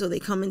 And so they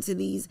come into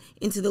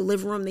the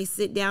living room, they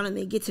sit down and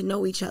they get to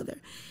know each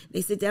other.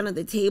 They sit down at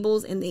the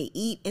tables and they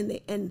eat,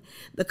 and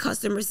the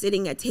customer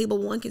sitting at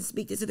table 1 can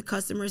speak to the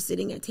customer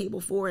sitting at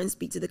table 4 and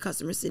speak to the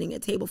customer sitting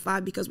at table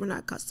 5, because we're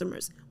not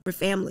customers, we're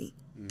family.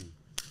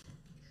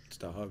 It's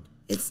the hug.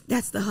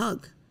 That's the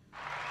hug.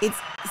 It's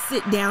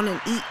sit down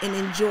and eat and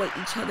enjoy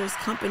each other's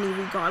company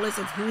regardless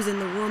of who's in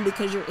the room,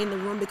 because you're in the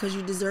room because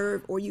you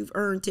deserve or you've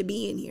earned to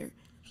be in here.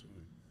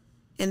 Absolutely.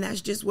 And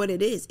that's just what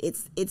it is.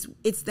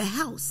 It's the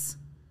house.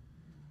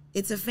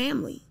 It's a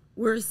family.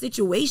 We're a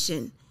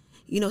situation.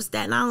 You know,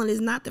 Staten Island is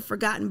not the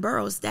forgotten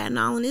borough. Staten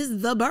Island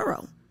is the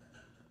borough.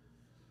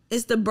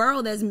 It's the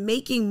borough that's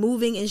making,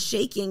 moving, and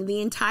shaking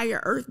the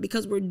entire earth,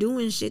 because we're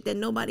doing shit that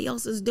nobody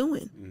else is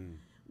doing.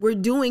 We're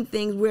doing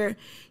things where,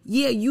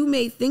 yeah, you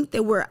may think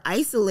that we're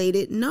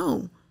isolated.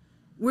 No,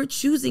 we're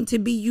choosing to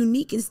be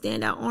unique and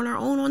stand out on our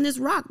own on this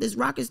rock. This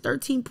rock is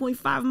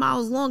 13.5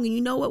 miles long. And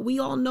you know what? We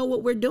all know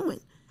what we're doing.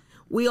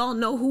 We all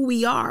know who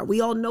we are. We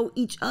all know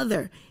each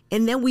other.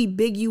 And then we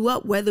big you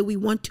up whether we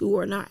want to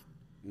or not.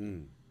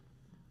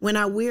 When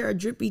I wear a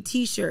drippy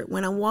t-shirt,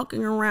 when I'm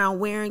walking around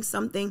wearing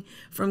something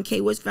from K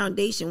Woods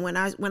Foundation, when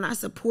I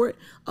support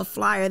a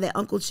flyer that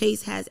Uncle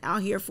Chase has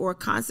out here for a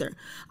concert,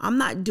 I'm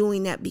not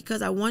doing that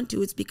because I want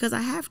to. It's because I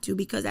have to,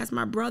 because that's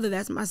my brother,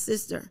 that's my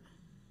sister.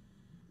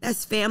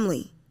 That's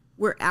family.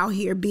 We're out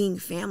here being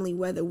family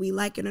whether we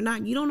like it or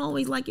not. You don't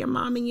always like your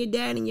mom and your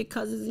dad and your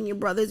cousins and your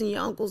brothers and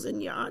your uncles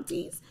and your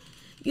aunties.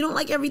 You don't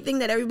like everything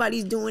that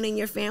everybody's doing in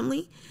your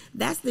family.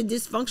 That's the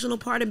dysfunctional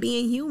part of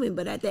being human.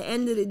 But at the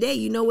end of the day,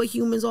 you know what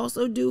humans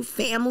also do?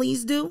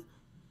 Families do?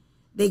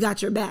 They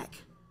got your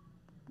back.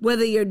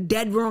 Whether you're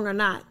dead wrong or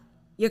not,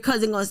 your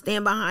cousin gonna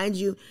stand behind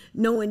you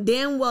knowing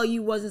damn well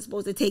you wasn't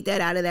supposed to take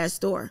that out of that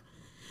store.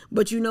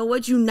 But you know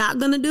what you're not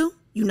gonna do?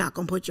 You're not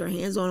gonna put your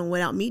hands on it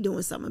without me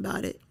doing something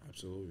about it.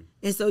 Absolutely.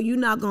 And so you're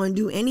not going to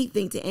do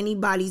anything to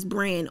anybody's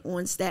brand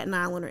on Staten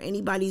Island or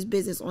anybody's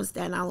business on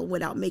Staten Island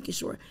without making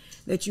sure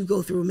that you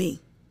go through me.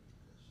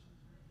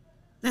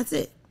 That's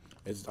it.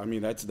 I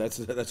mean, that's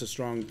a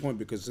strong point,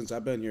 because since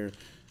I've been here,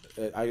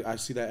 I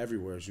see that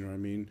everywhere. You know what I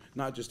mean?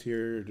 Not just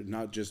here,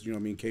 not just, you know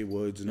what I mean, K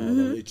Woods and all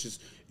that. It's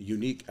just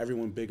unique.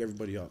 Everyone big,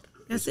 everybody up.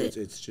 That's it.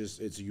 It's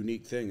a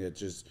unique thing. It's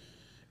just,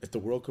 if the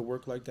world could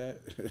work like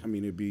that, I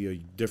mean, it'd be a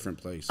different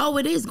place. Oh,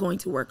 it is going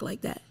to work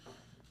like that.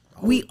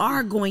 We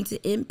are going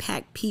to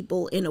impact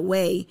people in a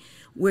way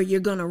where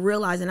you're going to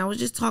realize, and I was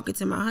just talking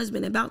to my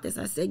husband about this.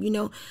 I said, you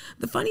know,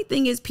 the funny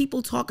thing is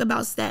people talk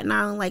about Staten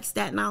Island like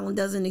Staten Island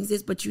doesn't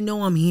exist, but you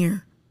know I'm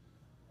here.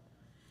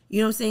 You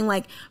know what I'm saying?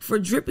 Like, for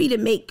Drippy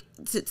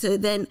to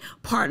then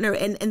partner,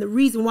 and the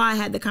reason why I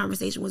had the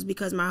conversation was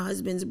because my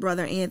husband's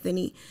brother,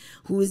 Anthony,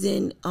 who is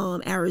in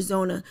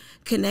Arizona,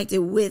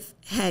 connected with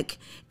Heck,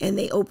 and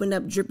they opened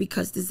up Drippy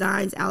Cuts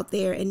Designs out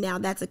there, and now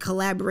that's a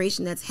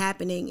collaboration that's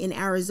happening in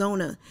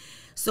Arizona.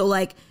 So,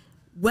 like,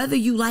 whether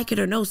you like it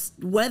or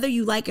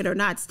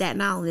not,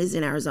 Staten Island is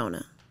in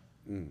Arizona.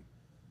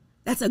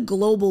 That's a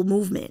global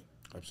movement.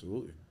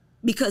 Absolutely.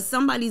 Because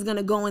somebody's going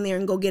to go in there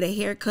and go get a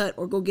haircut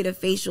or go get a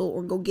facial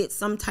or go get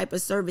some type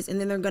of service, and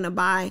then they're going to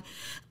buy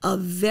a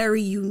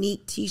very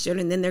unique t-shirt,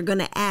 and then they're going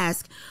to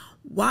ask,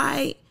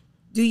 why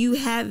do you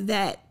have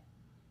that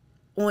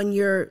on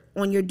your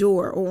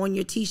door or on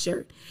your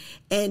t-shirt?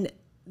 And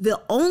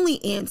the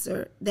only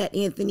answer that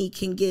Anthony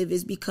can give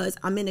is because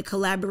I'm in a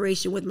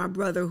collaboration with my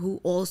brother,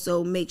 who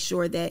also makes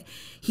sure that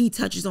he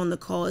touches on the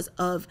cause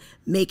of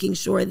making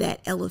sure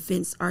that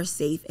elephants are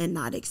safe and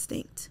not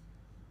extinct.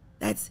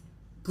 That's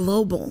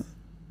global,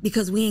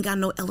 because we ain't got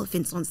no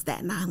elephants on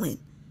Staten Island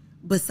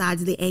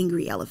besides the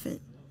angry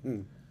elephant.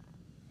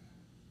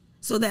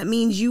 So that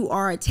means you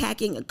are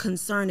attacking a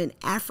concern in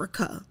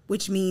Africa,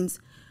 which means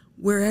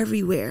we're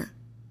everywhere.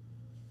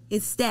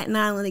 It's Staten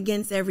Island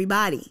against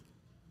everybody.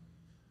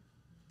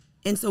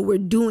 And so we're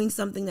doing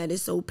something that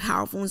is so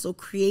powerful and so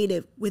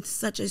creative with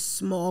such a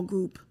small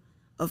group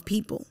of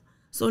people.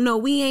 So no,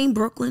 we ain't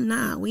Brooklyn.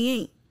 Nah, we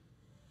ain't.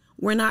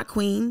 We're not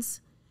Queens.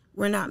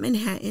 We're not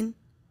Manhattan.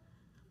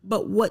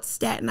 But what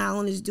Staten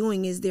Island is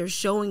doing is they're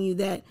showing you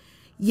that,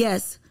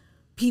 yes,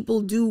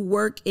 people do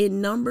work in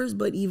numbers,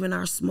 but even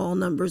our small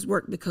numbers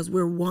work because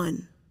we're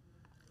one.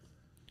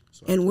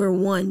 And we're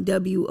one,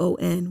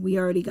 W-O-N. We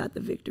already got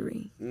the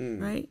victory,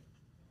 right?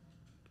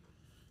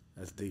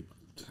 That's deep.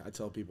 I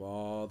tell people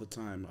all the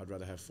time, I'd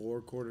rather have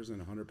 4 quarters than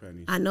 100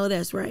 pennies. I know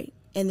that's right.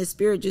 And the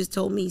Spirit just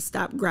told me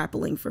stop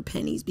grappling for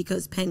pennies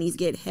because pennies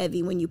get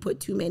heavy when you put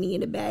too many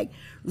in a bag.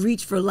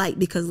 Reach for light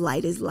because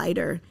light is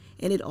lighter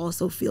and it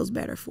also feels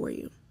better for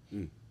you.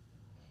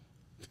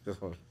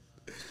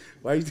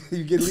 Why you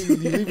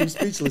leave me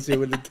speechless here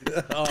with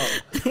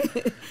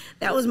the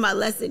That was my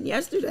lesson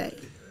yesterday.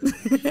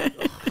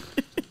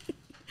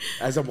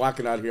 As I'm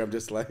walking out here, I'm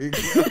just like, do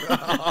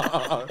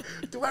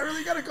I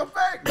really gotta come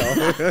back?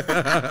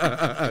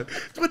 No.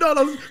 But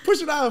no,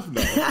 push it off.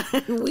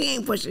 No. We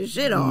ain't pushing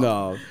shit off.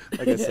 No.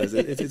 Like I said,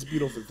 it's a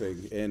beautiful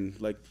thing. And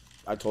like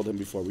I told him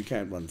before, we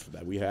can't run for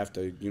that. We have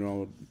to,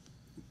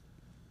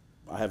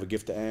 I have a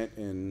gift to aunt,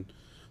 and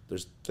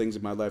there's things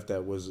in my life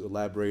that was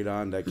elaborated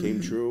on that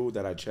came true,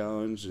 that I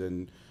challenged.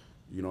 And,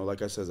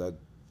 like I said,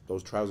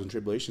 those trials and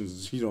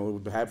tribulations,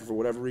 happen for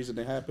whatever reason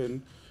they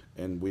happen.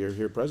 And we are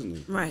here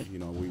presently. Right.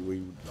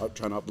 We are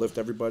trying to uplift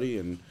everybody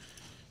and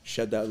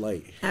shed that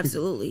light.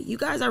 Absolutely. You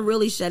guys are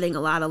really shedding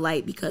a lot of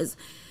light because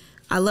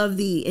I love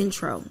the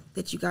intro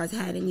that you guys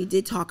had. And you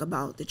did talk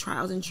about the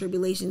trials and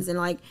tribulations. And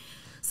like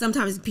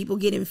sometimes people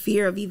get in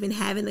fear of even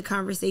having the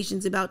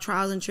conversations about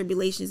trials and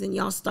tribulations. And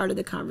y'all started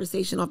the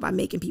conversation off by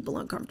making people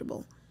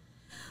uncomfortable.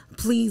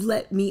 Please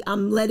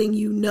I'm letting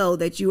you know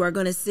that you are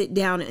going to sit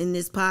down in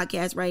this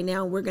podcast right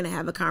now. We're going to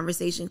have a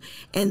conversation.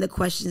 And the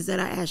questions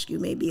that I ask you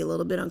may be a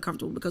little bit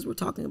uncomfortable because we're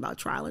talking about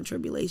trial and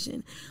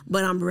tribulation.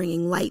 But I'm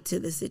bringing light to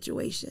the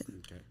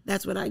situation. Okay.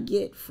 That's what I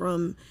get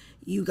from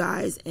you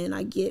guys. And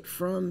I get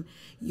from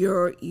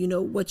your,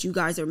 what you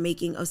guys are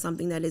making of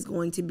something that is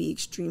going to be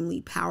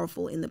extremely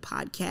powerful in the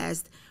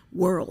podcast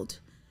world.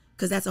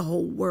 Because that's a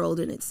whole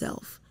world in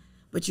itself.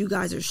 But you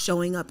guys are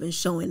showing up and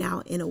showing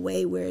out in a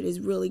way where it is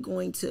really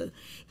going to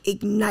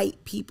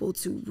ignite people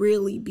to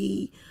really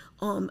be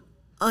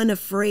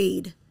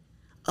unafraid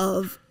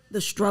of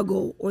the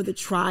struggle or the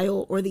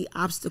trial or the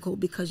obstacle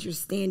because you're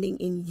standing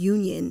in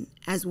union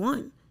as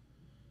one.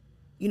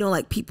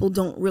 Like people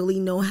don't really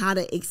know how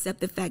to accept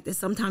the fact that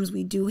sometimes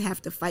we do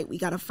have to fight. We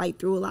got to fight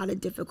through a lot of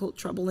difficult,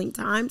 troubling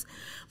times.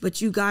 But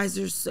you guys,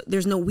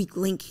 there's no weak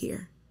link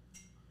here.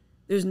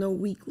 There's no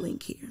weak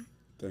link here.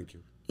 Thank you.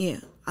 Yeah,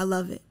 I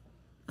love it.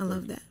 I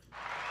love that.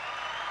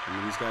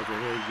 These guys are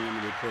here giving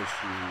me the push.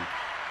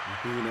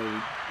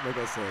 Like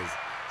I said,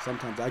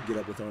 sometimes I get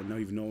up without not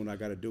even knowing what I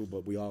got to do,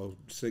 but we all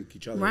sync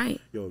each other. Right.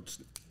 This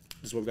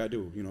is what we got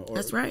to do.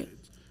 That's right.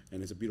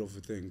 And it's a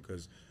beautiful thing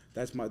because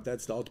that's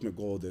the ultimate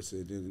goal of this,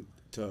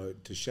 to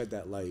shed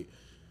that light.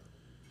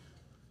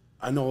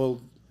 I know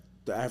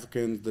the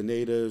Africans, the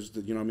natives,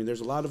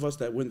 there's a lot of us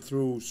that went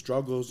through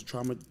struggles,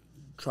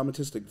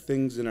 traumatistic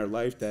things in our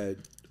life that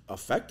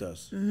affect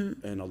us,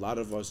 and a lot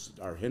of us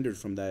are hindered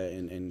from that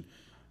and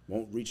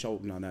won't reach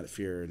out on that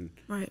fear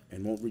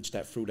and won't reach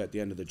that fruit at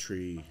the end of the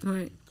tree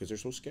because they're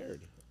so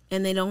scared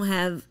and they don't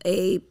have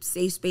a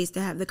safe space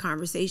to have the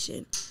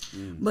conversation.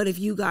 But if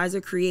you guys are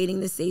creating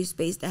the safe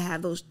space to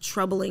have those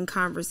troubling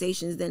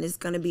conversations, then it's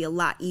going to be a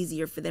lot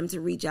easier for them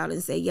to reach out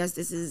and say, yes,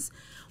 this is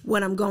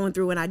what I'm going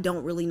through and I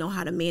don't really know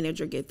how to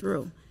manage or get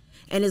through.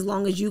 And as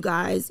long as you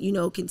guys,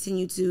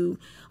 continue to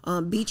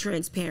be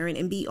transparent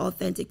and be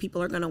authentic,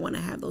 people are going to want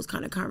to have those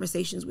kind of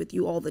conversations with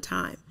you all the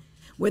time.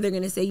 Where they're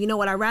going to say, you know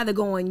what, I'd rather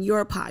go on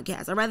your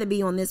podcast. I'd rather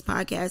be on this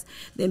podcast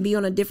than be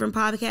on a different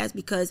podcast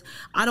because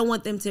I don't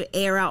want them to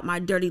air out my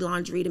dirty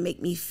laundry to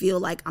make me feel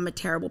like I'm a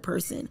terrible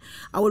person.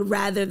 I would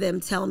rather them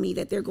tell me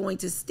that they're going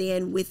to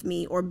stand with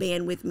me or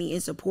band with me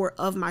in support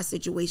of my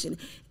situation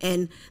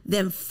and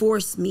then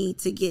force me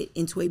to get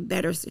into a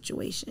better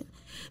situation.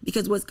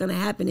 Because what's going to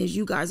happen is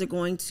you guys are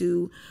going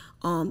to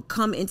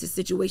come into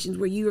situations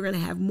where you are going to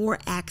have more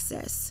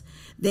access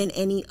than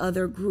any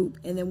other group.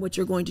 And then what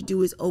you're going to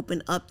do is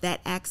open up that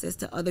access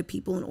to other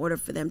people in order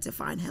for them to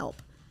find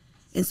help.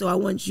 And so I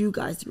want you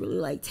guys to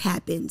really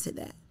tap into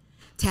that.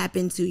 Tap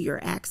into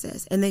your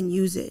access and then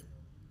use it.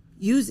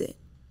 Use it.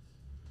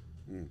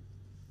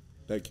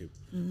 Thank you.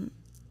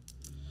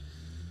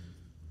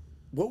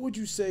 What would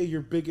you say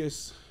your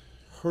biggest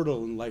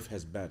hurdle in life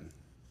has been?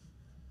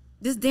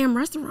 This damn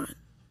restaurant.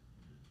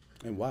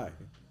 And why?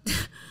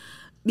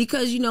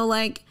 Because,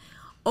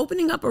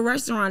 opening up a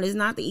restaurant is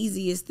not the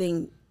easiest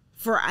thing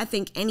for, I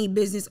think, any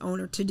business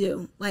owner to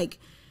do.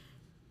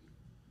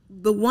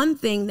 The one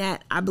thing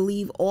that I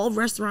believe all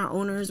restaurant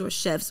owners or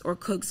chefs or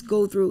cooks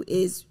go through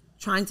is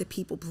trying to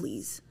people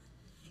please.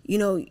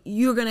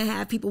 You're going to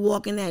have people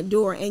walk in that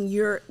door and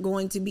you're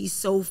going to be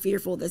so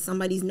fearful that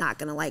somebody's not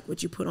going to like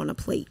what you put on a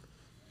plate.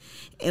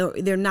 Or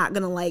they're not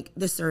going to like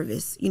the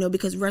service,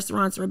 because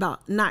restaurants are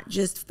about not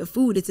just the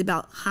food, it's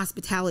about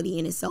hospitality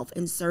in itself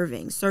and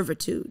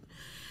servitude.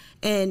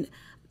 And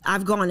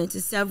I've gone into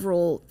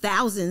several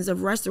thousands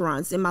of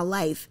restaurants in my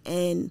life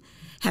and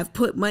have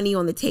put money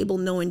on the table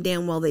knowing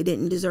damn well they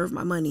didn't deserve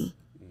my money.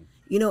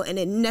 And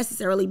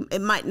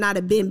it might not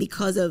have been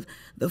because of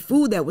the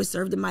food that was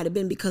served. It might have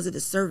been because of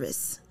the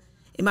service.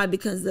 It might be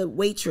because the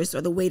waitress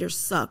or the waiter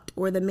sucked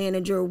or the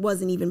manager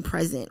wasn't even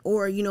present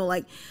or,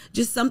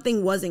 just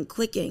something wasn't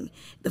clicking.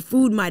 The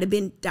food might have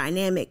been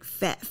dynamic,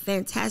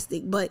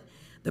 fantastic, but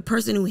the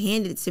person who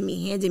handed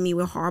me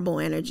with horrible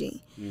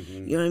energy.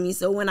 You know what I mean?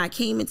 So when I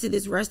came into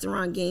this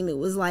restaurant game, it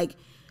was like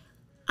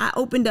I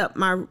opened up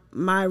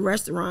my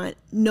restaurant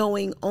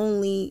knowing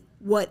only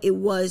what it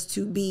was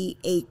to be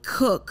a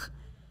cook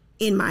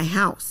in my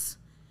house.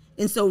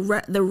 And so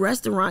the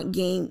restaurant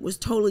game was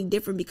totally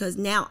different because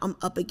now I'm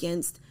up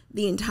against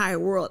the entire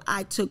world.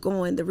 I took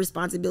on the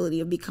responsibility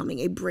of becoming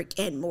a brick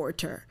and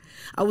mortar.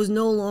 I was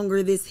no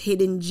longer this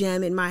hidden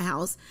gem in my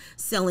house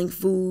selling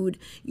food,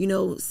 you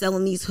know,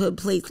 selling these hood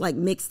plates like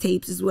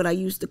mixtapes is what I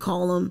used to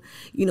call them,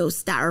 you know,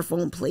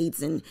 styrofoam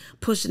plates, and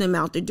pushing them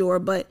out the door.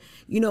 But,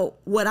 you know,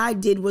 what I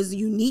did was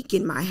unique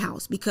in my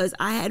house because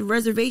I had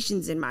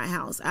reservations in my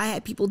house. I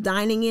had people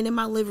dining in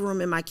my living room,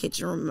 in my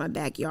kitchen room, in my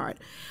backyard.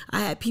 I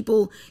had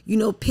people, you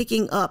know,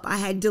 picking up. I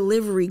had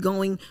delivery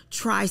going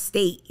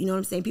tri-state. You know what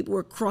I'm saying? People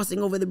were crossing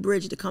over the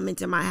bridge to come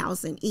into my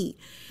house and eat.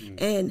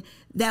 And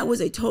that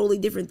was a totally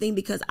different thing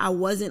because I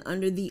wasn't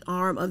under the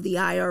arm of the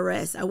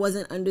IRS. I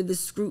wasn't under the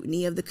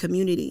scrutiny of the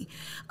community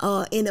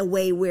in a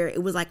way where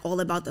it was like all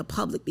about the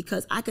public,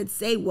 because I could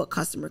say what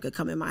customer could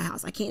come in my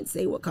house. I can't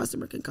say what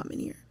customer can come in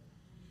here.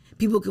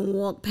 People can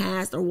walk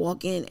past or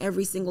walk in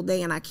every single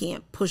day and I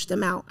can't push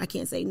them out. I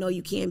can't say, no,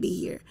 you can't be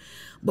here.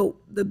 But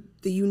the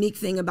unique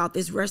thing about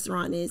this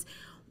restaurant is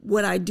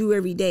what I do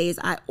every day is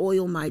I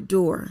oil my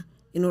door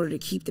in order to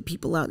keep the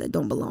people out that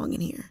don't belong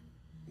in here.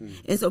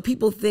 And so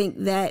people think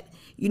that,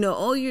 you know,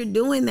 oh, you're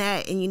doing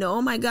that and, you know,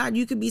 oh my God,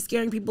 you could be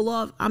scaring people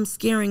off. I'm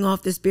scaring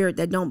off the spirit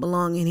that don't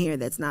belong in here,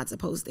 that's not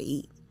supposed to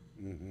eat.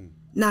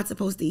 Not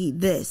supposed to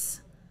eat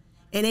this.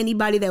 And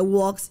anybody that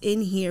walks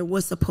in here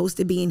was supposed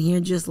to be in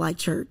here just like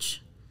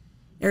church.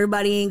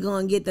 Everybody ain't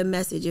going to get the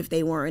message if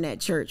they weren't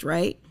at church,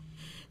 right?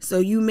 So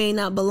you may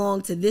not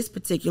belong to this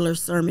particular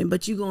sermon,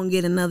 but you're going to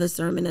get another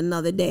sermon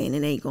another day, and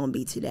it ain't going to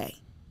be today.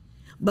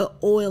 But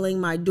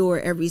oiling my door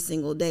every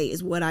single day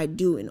is what I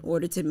do in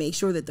order to make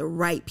sure that the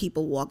right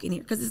people walk in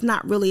here. Because it's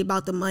not really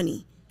about the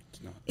money.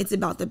 It's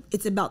about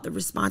the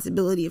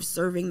responsibility of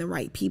serving the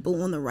right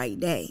people on the right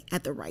day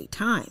at the right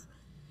time.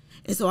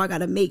 And so I got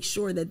to make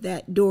sure that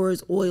that door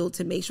is oiled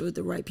to make sure that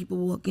the right people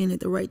walk in at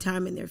the right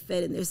time and they're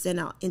fed and they're sent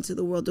out into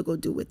the world to go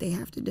do what they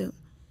have to do.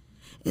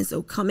 And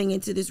so coming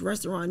into this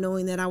restaurant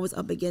knowing that I was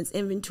up against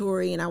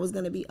inventory and I was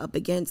going to be up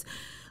against,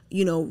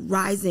 you know,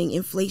 rising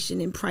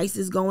inflation and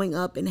prices going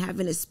up, and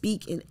having to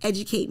speak and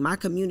educate my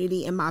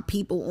community and my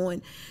people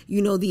on, you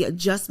know, the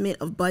adjustment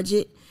of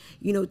budget,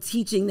 you know,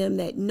 teaching them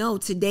that, no,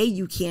 today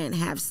you can't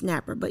have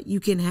snapper, but you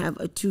can have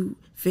a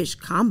 2-fish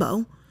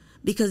combo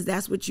because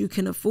that's what you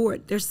can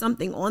afford. There's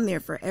something on there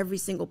for every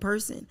single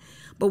person.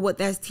 But what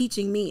that's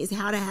teaching me is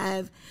how to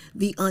have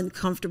the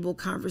uncomfortable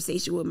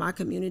conversation with my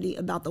community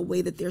about the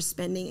way that they're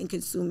spending and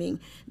consuming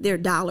their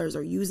dollars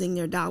or using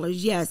their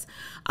dollars. Yes,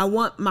 I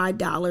want my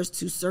dollars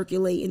to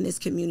circulate in this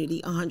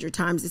community 100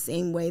 times the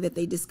same way that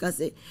they discuss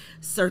it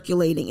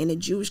circulating in a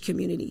Jewish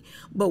community.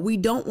 But we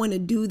don't want to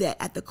do that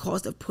at the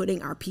cost of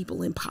putting our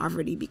people in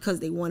poverty because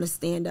they want to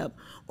stand up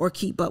or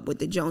keep up with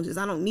the Joneses.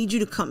 I don't need you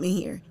to come in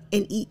here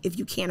and eat if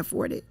you can't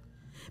afford it.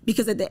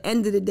 Because at the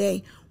end of the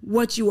day,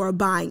 what you are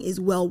buying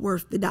is well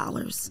worth the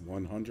dollars.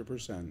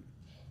 100%.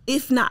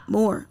 If not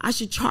more. I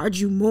should charge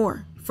you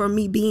more for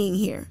me being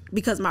here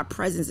because my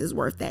presence is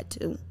worth that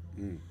too.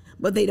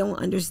 But they don't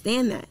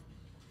understand that.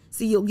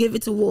 See, you'll give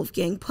it to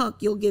Wolfgang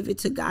Puck, you'll give it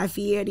to Guy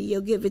Fieri,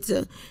 you'll give it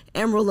to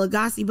Emerald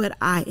Lagasse, but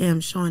I am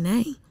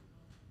Shawnae.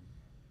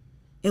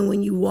 And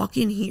when you walk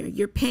in here,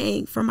 you're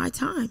paying for my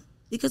time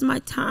because my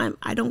time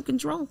I don't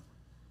control.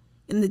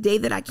 And the day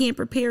that I can't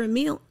prepare a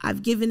meal,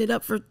 I've given it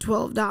up for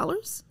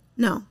 $12.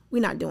 No,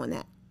 we're not doing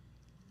that.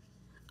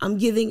 I'm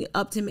giving it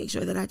up to make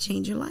sure that I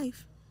change your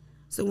life.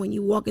 So when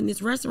you walk in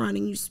this restaurant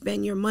and you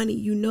spend your money,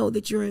 you know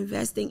that you're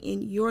investing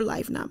in your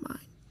life, not mine.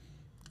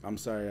 I'm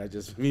sorry, I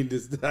just mean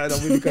this. I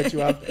don't mean to cut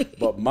you off,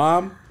 but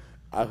Mom,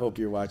 I hope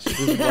you're watching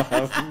this,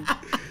 Mom.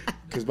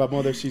 Because my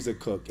mother, she's a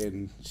cook,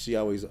 and she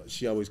always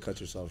cuts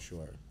herself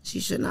short. She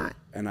should not.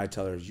 And I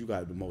tell her, you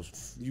got the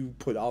most. You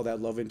put all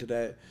that love into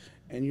that.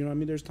 And you know what I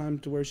mean? There's time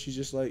to where she's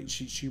just like,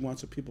 she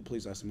wants a people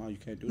please. I said, Mom, you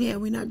can't do that. Yeah,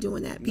 we're not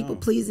doing that. People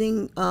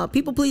pleasing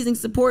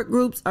support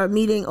groups are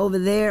meeting over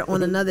there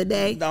on another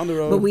day. Down the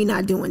road. But we're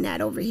not doing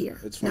that over here.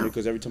 It's funny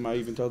because every time I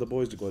even tell the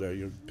boys to go there,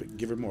 you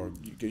give her more.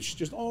 She's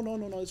just, oh, no,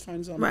 it's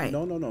fine. Right.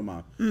 No,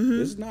 Mom.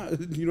 This is not,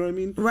 you know what I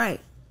mean?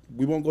 Right.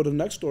 We won't go to the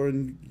next store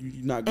and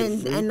you're not getting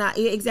food. And not,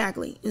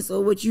 exactly. And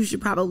so what you should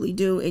probably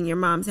do in your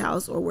mom's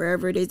house or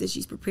wherever it is that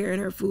she's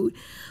preparing her food,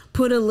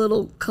 put a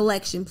little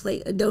collection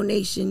plate, a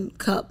donation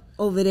cup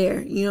over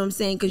there. You know what I'm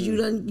saying? Because you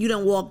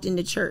done walked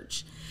into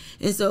church.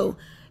 And so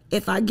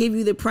if I give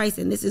you the price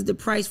and this is the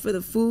price for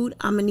the food,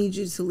 I'm going to need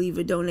you to leave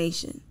a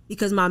donation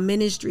because my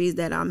ministry is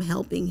that I'm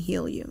helping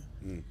heal you.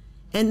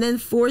 And then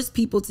force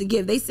people to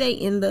give. They say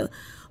in the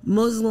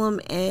Muslim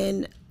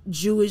and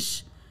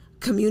Jewish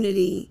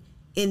community,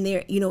 in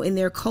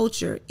their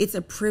culture, it's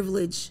a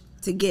privilege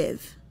to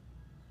give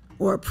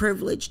or a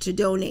privilege to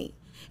donate.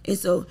 And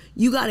so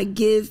you got to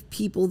give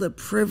people the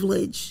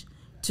privilege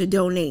to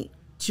donate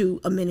to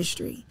a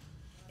ministry.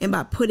 And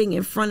by putting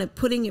in front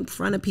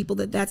of people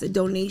that that's a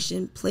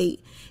donation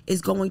plate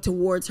is going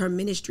towards her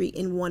ministry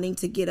and wanting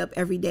to get up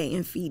every day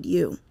and feed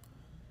you.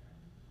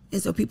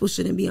 And so people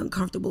shouldn't be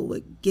uncomfortable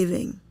with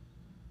giving.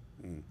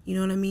 You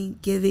know what I mean?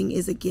 Giving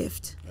is a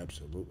gift.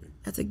 Absolutely.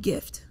 That's a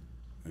gift.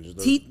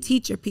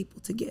 Teach your people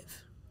to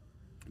give.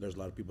 There's a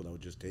lot of people that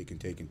would just take and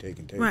take and take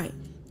and take. Right.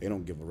 They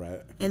don't give a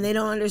rat. And they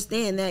don't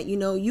understand that, you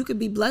know, you could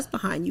be blessed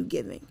behind you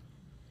giving.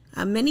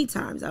 Many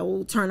times I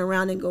will turn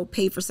around and go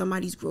pay for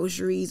somebody's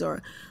groceries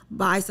or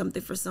buy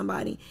something for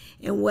somebody.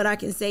 And what I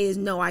can say is,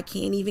 no, I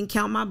can't even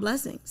count my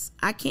blessings.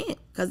 I can't.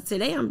 Because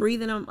today I'm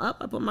breathing, I'm up.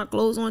 I put my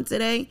clothes on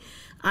today.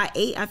 I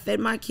ate, I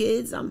fed my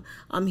kids.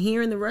 I'm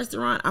here in the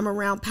restaurant. I'm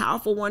around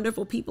powerful,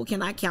 wonderful people.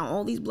 Can I count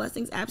all these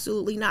blessings?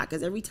 Absolutely not.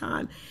 Because every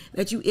time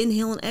that you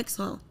inhale and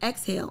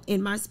exhale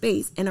in my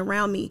space and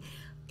around me,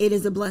 it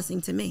is a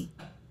blessing to me.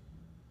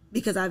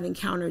 Because I've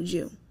encountered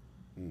you.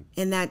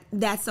 And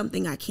that's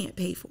something I can't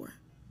pay for.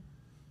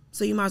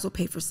 So you might as well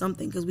pay for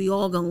something, because we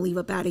all gonna leave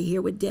up out of here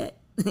with debt.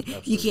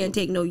 You can't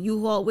take no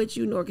U-Haul with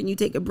you, nor can you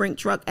take a Brink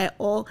truck at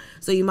all.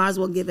 So you might as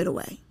well give it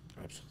away.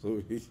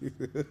 Absolutely.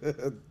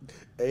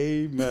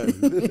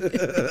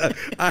 Amen.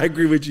 I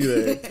agree with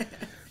you there.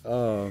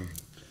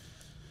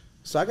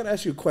 So I gotta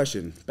ask you a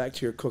question. Back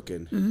to your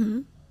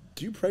cooking.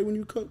 Do you pray when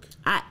you cook?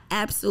 I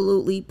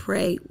absolutely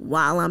pray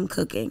while I'm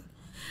cooking.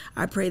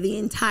 I pray the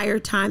entire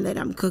time that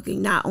I'm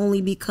cooking, not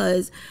only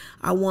because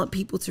I want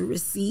people to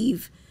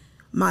receive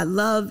my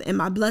love and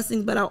my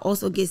blessings, but I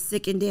also get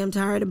sick and damn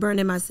tired of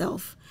burning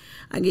myself.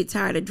 I get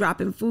tired of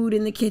dropping food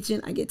in the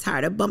kitchen. I get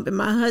tired of bumping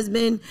my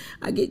husband.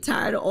 I get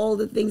tired of all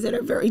the things that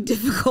are very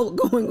difficult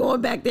going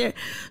on back there.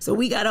 So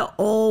we got to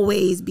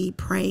always be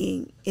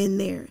praying in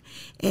there.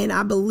 And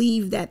I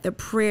believe that the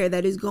prayer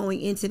that is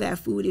going into that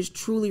food is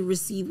truly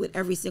received with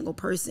every single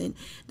person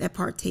that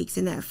partakes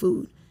in that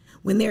food.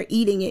 When they're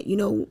eating it, you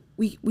know,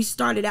 we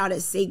started out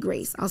as Say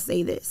Grace. I'll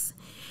say this.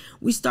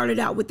 We started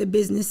out with the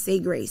business Say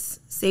Grace.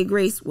 Say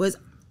Grace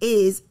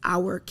is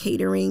our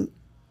catering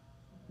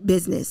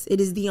business. It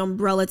is the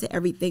umbrella to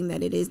everything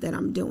that it is that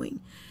I'm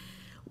doing.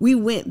 We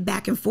went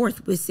back and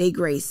forth with Say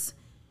Grace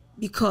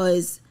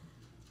because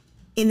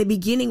in the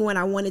beginning, when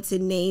I wanted to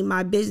name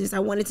my business, I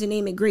wanted to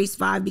name it Grace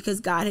 5 because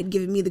God had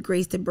given me the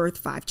grace to birth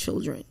 5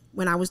 children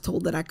when I was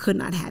told that I could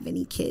not have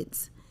any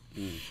kids.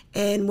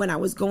 And when I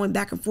was going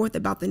back and forth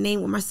about the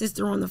name with my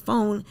sister on the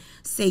phone,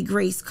 Say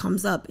Grace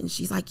comes up and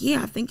she's like,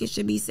 yeah, I think it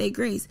should be Say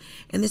Grace.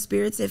 And the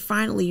Spirit said,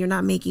 finally, you're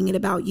not making it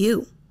about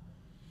you.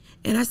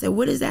 And I said,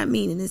 what does that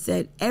mean? And it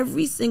said,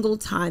 every single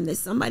time that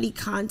somebody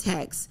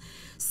contacts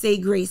Say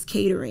Grace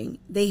Catering,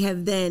 they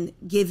have then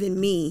given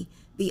me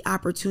the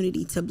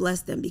opportunity to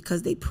bless them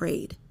because they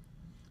prayed.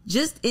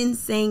 Just in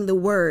saying the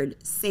word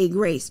Say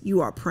Grace,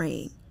 you are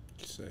praying.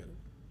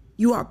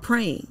 You are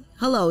praying.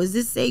 Hello, is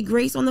this Say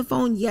Grace on the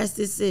phone? Yes,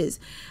 this is.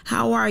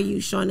 How are you,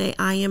 Shawnae?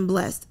 I am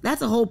blessed.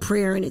 That's a whole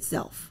prayer in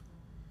itself.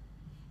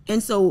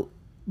 And so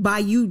by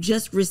you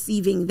just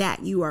receiving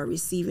that, you are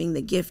receiving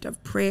the gift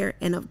of prayer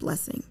and of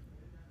blessing.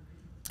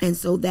 And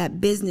so that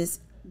business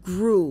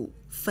grew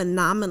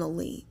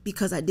phenomenally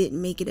because I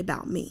didn't make it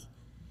about me.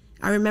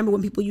 I remember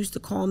when people used to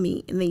call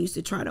me and they used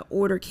to try to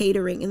order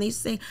catering and they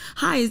say,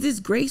 hi, is this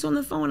Grace on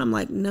the phone? I'm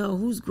like, no,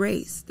 who's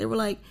Grace? They were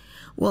like,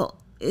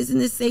 well, isn't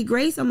this Say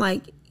Grace? I'm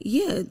like,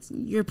 yeah,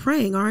 you're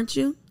praying, aren't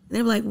you? And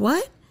they were like,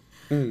 what?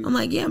 I'm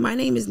like, yeah, my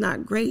name is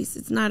not Grace.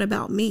 It's not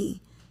about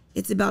me.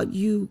 It's about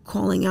you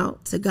calling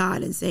out to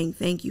God and saying,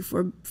 thank you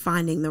for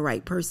finding the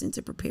right person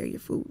to prepare your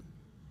food.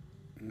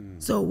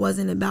 So it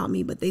wasn't about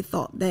me, but they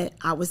thought that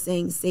I was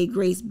saying Say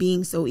Grace,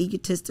 being so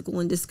egotistical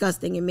and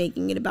disgusting and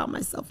making it about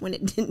myself when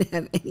it didn't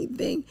have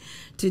anything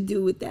to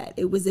do with that.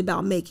 It was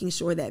about making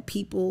sure that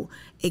people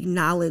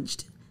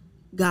acknowledged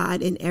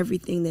God in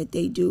everything that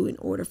they do in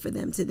order for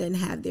them to then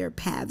have their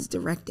paths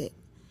directed.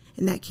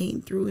 And that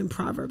came through in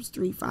Proverbs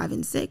 3, 5,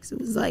 and 6. It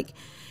was like,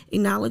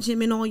 acknowledge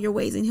him in all your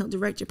ways and he'll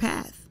direct your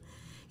path.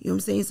 You know what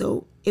I'm saying?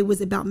 So it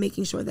was about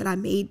making sure that I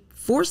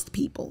forced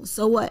people.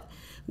 So what?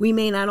 We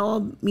may not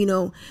all,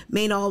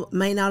 may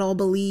not all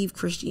believe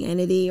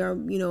Christianity or,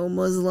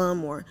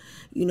 Muslim or,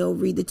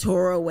 read the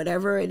Torah or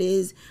whatever it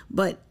is.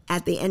 But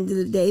at the end of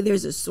the day,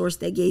 there's a source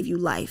that gave you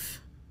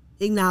life.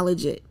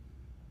 Acknowledge it.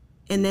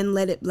 And then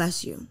let it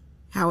bless you,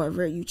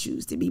 however you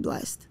choose to be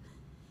blessed.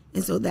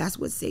 And so that's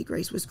what Say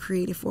Grace was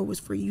created for, was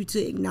for you to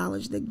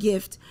acknowledge the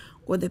gift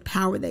or the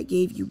power that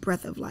gave you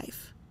breath of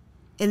life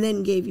and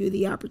then gave you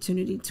the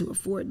opportunity to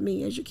afford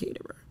me as your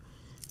caterer.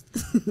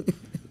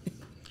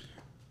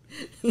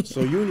 So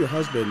you and your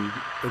husband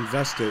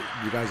invested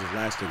you guys'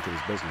 last into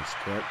this business,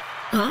 correct?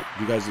 Huh?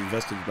 You guys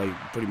invested like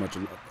pretty much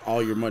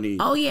all your money.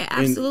 Oh, yeah,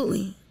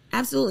 absolutely.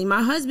 Absolutely.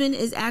 My husband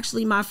is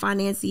actually my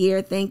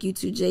financier. Thank you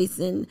to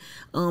Jason,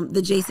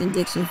 the Jason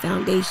Dixon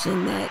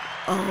Foundation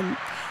that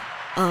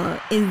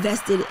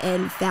invested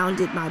and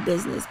founded my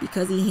business,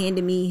 because he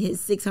handed me his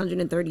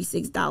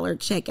 $636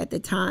 check at the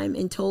time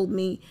and told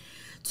me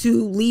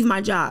to leave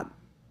my job.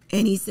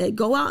 And he said,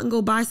 go out and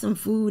go buy some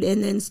food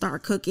and then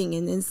start cooking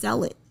and then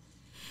sell it.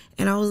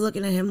 And I was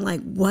looking at him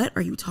like, what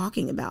are you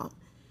talking about?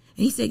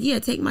 And he said, yeah,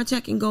 take my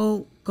check and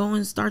go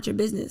and start your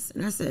business.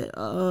 And I said,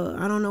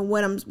 I don't know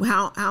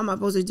how am I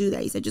supposed to do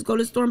that? He said, just go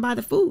to the store and buy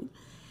the food.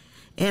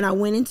 And I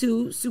went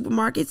into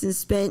supermarkets and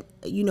spent,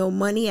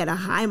 money at a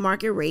high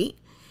market rate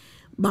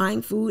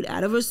buying food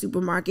out of a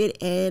supermarket.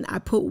 And I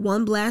put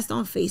one blast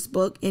on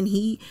Facebook, and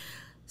he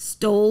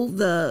stole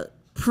the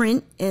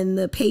print and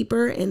the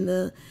paper and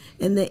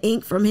the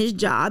ink from his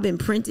job and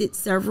printed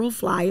several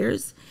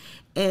flyers.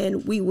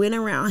 And we went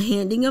around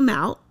handing them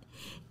out.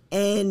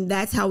 And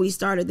that's how we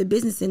started the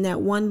business. And that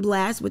one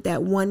blast with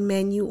that one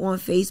menu on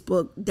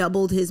Facebook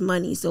doubled his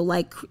money. So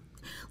like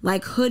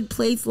hood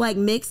plates, like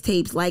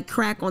mixtapes, like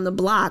crack on the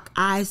block,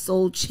 I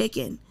sold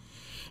chicken.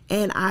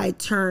 And I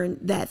turned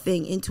that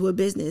thing into a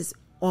business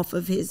off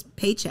of his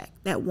paycheck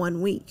that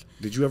 1 week.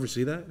 Did you ever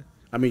see that?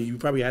 I mean, you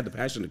probably had the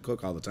passion to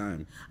cook all the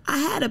time. I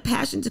had a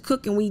passion to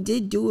cook, and we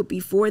did do it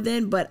before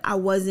then, but I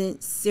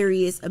wasn't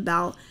serious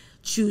about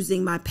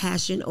choosing my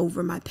passion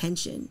over my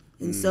pension.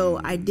 And so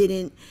I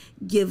didn't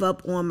give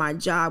up on my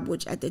job,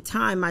 which at the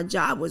time, my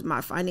job was my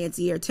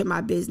financier to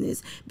my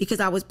business, because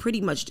I was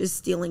pretty much just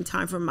stealing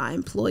time from my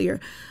employer.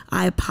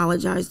 I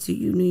apologize to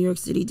you, New York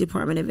City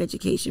Department of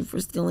Education, for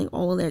stealing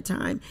all of their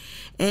time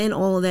and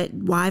all of that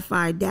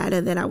Wi-Fi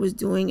data that I was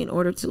doing in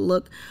order to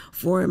look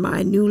for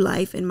my new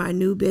life and my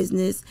new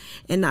business,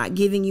 and not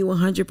giving you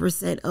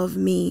 100% of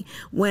me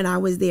when I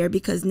was there.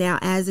 Because now,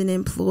 as an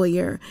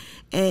employer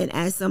and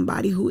as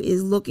somebody who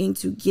is looking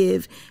to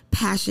give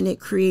passionate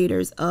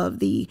creators of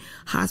the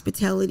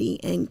hospitality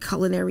and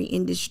culinary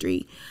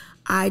industry,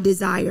 I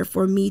desire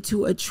for me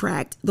to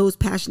attract those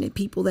passionate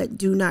people that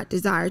do not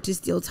desire to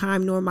steal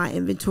time, nor my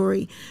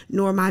inventory,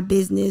 nor my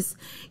business,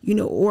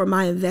 or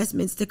my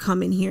investments, to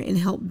come in here and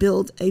help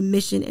build a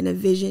mission and a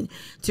vision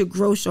to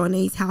grow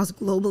Shawnae's House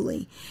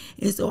globally.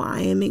 And so I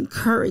am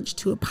encouraged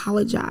to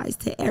apologize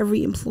to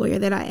every employer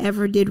that I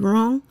ever did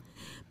wrong,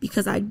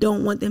 because I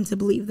don't want them to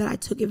believe that I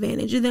took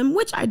advantage of them,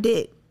 which I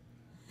did.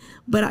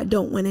 But I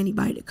don't want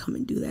anybody to come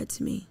and do that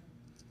to me.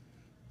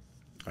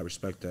 I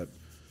respect that.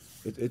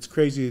 It's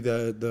crazy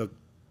the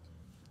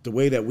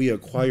way that we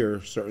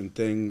acquire certain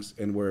things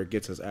and where it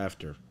gets us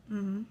after.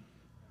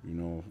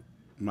 Mm-hmm.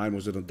 Mine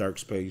was in a dark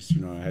space.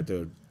 I had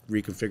to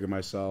reconfigure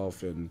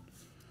myself and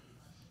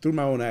through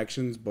my own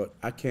actions. But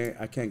I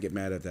can't get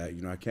mad at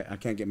that. I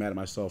can't get mad at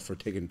myself for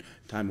taking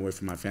time away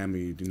from my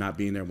family, not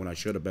being there when I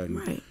should have been.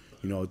 Right.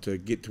 To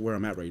get to where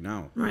I'm at right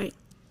now. Right.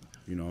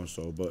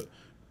 So but.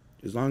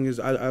 As long as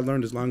I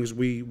learned, as long as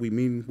we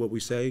mean what we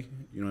say,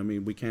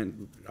 we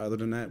can't, other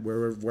than that,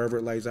 wherever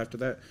it lays after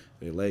that,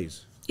 it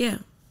lays. Yeah.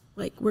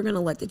 Like, we're going to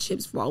let the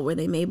chips fall where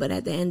they may, but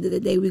at the end of the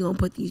day, we're going to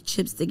put these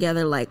chips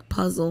together like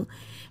puzzle,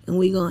 and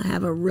we're going to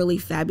have a really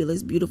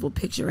fabulous, beautiful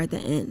picture at the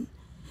end.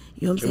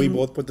 You know what I'm saying? Can we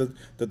both put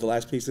the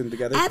last piece in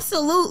together?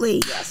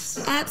 Absolutely.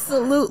 Yes.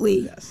 Absolutely.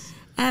 Yes.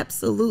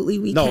 Absolutely,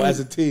 we can. No, as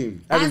a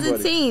team. Everybody.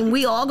 As a team,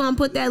 we all gonna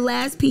put that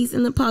last piece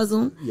in the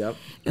puzzle. Yep.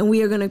 And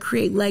we are gonna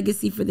create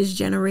legacy for this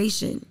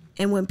generation.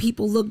 And when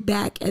people look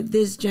back at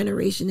this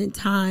generation in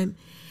time,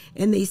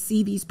 and they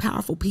see these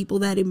powerful people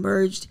that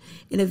emerged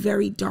in a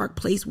very dark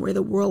place where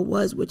the world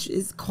was, which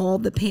is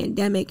called the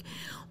pandemic,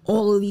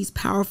 all of these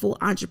powerful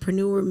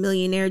entrepreneur,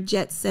 millionaire,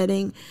 jet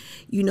setting,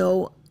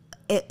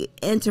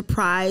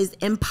 enterprise,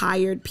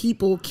 empired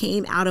people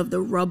came out of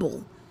the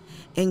rubble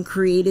and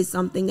created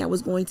something that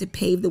was going to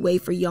pave the way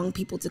for young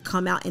people to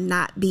come out and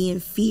not be in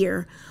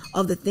fear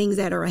of the things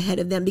that are ahead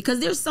of them, because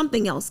there's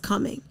something else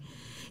coming.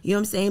 You know what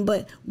I'm saying?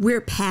 But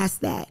we're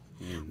past that.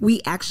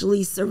 We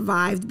actually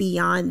survived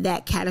beyond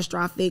that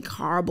catastrophic,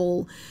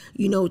 horrible,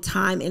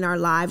 time in our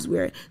lives,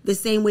 where the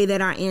same way that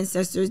our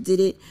ancestors did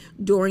it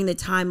during the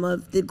time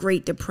of the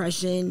Great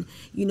Depression,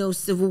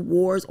 civil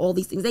wars, all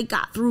these things. They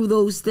got through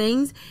those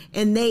things,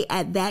 and they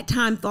at that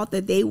time thought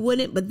that they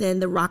wouldn't, but then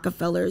the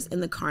Rockefellers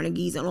and the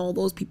Carnegies and all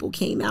those people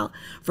came out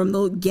from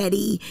the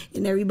Getty,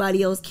 and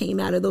everybody else came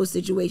out of those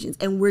situations.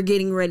 And we're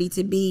getting ready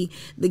to be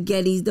the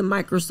Gettys, the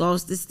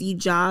Microsofts, the Steve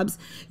Jobs,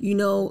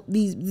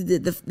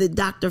 the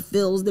Dr.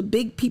 Phils, the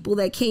big people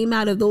that came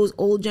out of those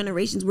old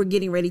generations. We're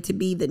getting ready to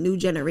be the new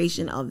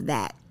generation of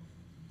that.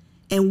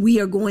 And we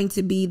are going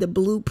to be the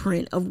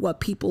blueprint of what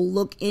people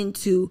look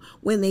into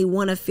when they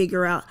want to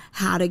figure out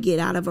how to get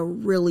out of a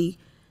really,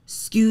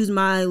 excuse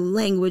my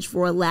language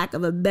for a lack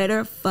of a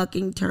better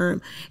fucking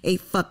term, a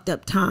fucked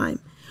up time.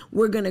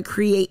 We're going to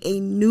create a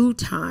new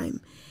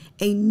time,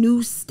 a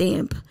new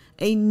stamp,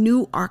 a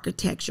new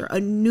architecture, a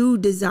new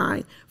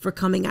design for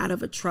coming out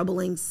of a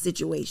troubling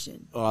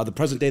situation. The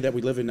present day that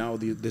we live in now,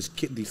 these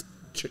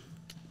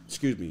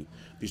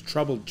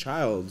troubled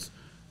childs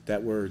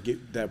that were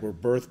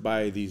birthed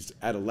by these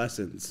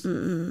adolescents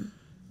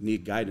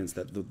need guidance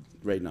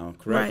right now,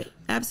 correct? Right,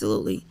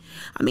 absolutely.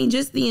 I mean,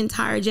 just the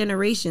entire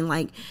generation,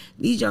 like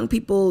these young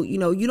people,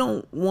 you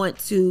don't want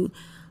to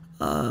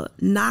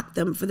knock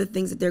them for the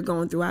things that they're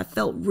going through. I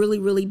felt really,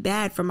 really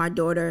bad for my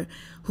daughter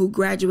who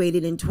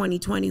graduated in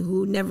 2020,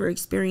 who never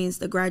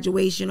experienced a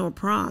graduation or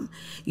prom.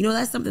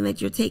 That's something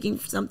that you're taking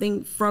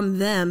something from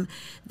them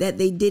that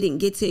they didn't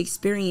get to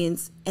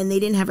experience, and they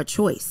didn't have a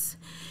choice.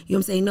 You know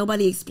what I'm saying?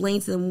 Nobody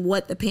explained to them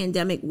what the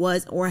pandemic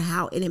was or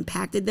how it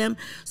impacted them.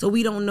 So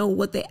we don't know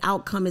what the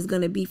outcome is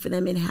going to be for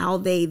them and how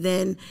they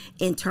then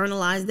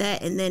internalize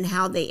that and then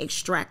how they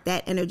extract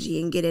that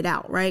energy and get it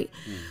out, right?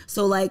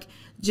 So like,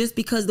 just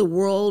because the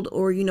world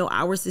or, you know,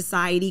 our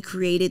society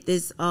created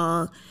this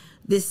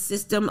this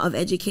system of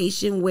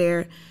education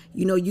where,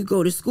 you know, you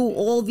go to school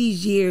all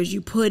these years,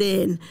 you put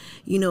in,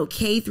 you know,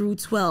 K through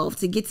 12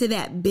 to get to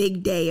that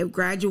big day of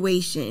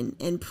graduation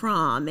and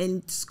prom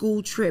and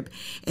school trip.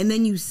 And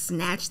then you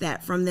snatch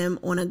that from them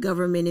on a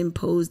government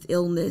imposed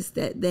illness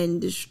that then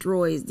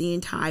destroys the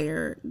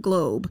entire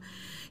globe.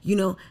 You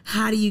know,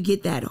 how do you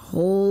get that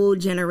whole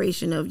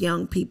generation of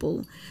young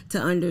people to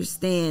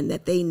understand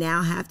that they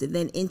now have to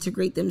then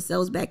integrate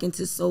themselves back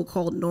into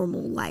so-called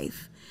normal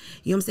life?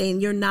 You know what I'm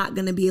saying? You're not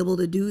going to be able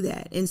to do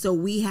that. And so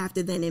we have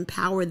to then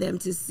empower them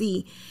to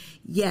see,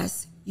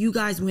 yes, you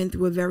guys went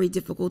through a very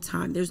difficult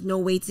time. There's no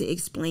way to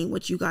explain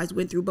what you guys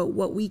went through, but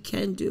what we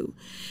can do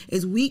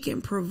is we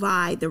can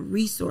provide the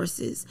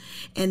resources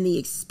and the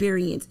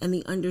experience and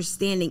the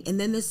understanding and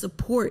then the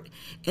support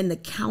and the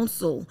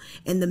counsel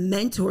and the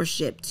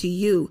mentorship to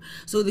you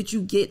so that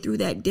you get through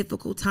that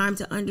difficult time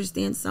to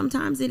understand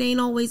sometimes it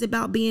ain't always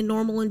about being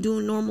normal and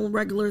doing normal,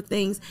 regular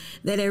things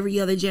that every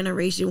other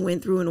generation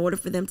went through in order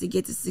for them to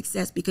get to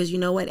success. Because you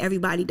know what?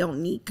 Everybody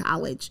don't need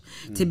college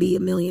to be a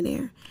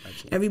millionaire.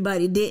 Absolutely.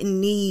 Everybody didn't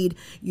need,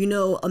 you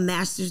know, a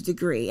master's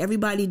degree.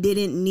 Everybody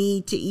didn't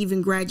need to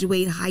even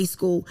graduate high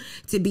school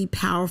to be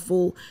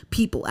powerful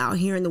people out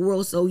here in the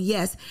world. So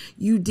yes,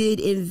 you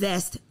did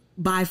invest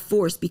by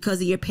force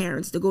because of your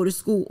parents to go to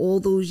school all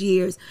those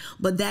years.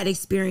 But that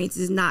experience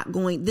is not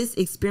going, this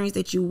experience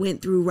that you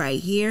went through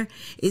right here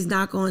is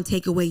not going to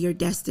take away your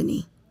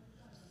destiny.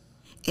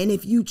 And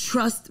if you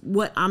trust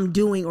what I'm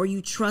doing, or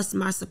you trust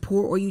my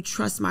support, or you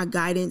trust my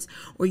guidance,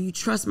 or you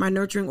trust my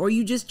nurturing, or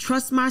you just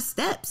trust my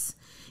steps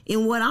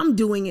in what I'm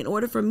doing in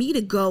order for me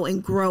to go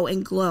and grow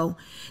and glow,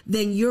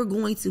 then you're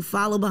going to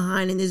follow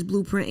behind in this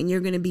blueprint and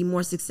you're going to be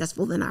more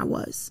successful than I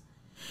was.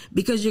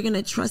 Because you're going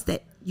to trust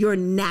that your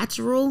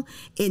natural,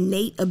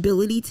 innate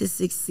ability to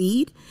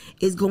succeed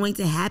is going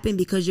to happen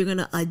because you're going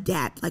to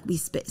adapt, like we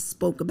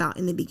spoke about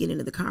in the beginning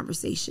of the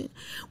conversation.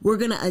 We're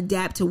going to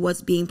adapt to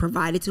what's being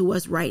provided to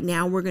us right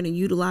now. We're going to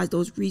utilize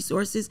those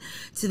resources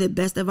to the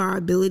best of our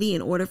ability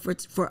in order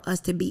for us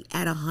to be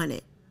at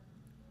 100.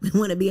 We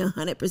want to be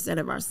 100%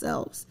 of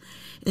ourselves.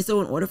 And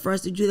so in order for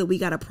us to do that, we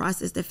got to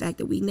process the fact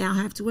that we now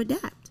have to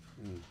adapt.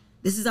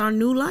 This is our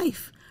new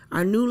life.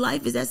 Our new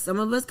life is that some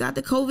of us got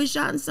the COVID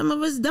shot and some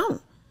of us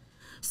don't.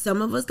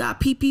 Some of us got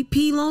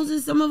PPP loans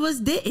and some of us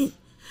didn't.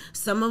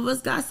 Some of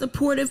us got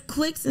supportive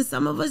cliques and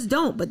some of us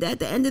don't. But at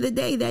the end of the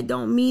day, that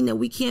don't mean that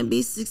we can't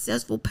be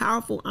successful,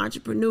 powerful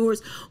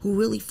entrepreneurs who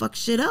really fuck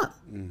shit up.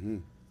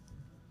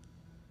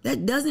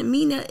 That doesn't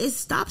mean that it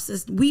stops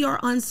us. We are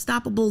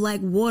unstoppable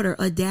like water.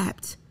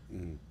 Adapt.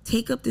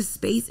 Take up the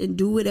space and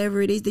do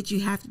whatever it is that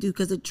you have to do,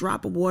 because a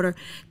drop of water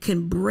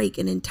can break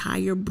an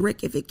entire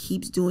brick if it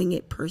keeps doing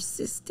it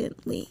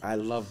persistently. I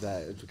love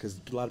that,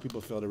 because a lot of people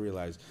fail to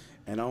realize,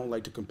 and I don't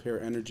like to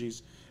compare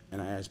energies,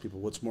 and I ask people,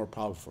 what's more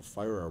powerful,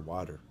 fire or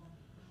water?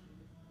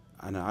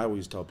 And I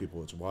always tell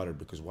people it's water,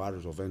 because water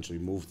will eventually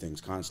move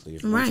things constantly.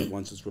 If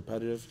once it's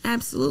repetitive,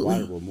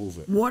 absolutely, water will move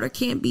it. Water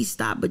can't be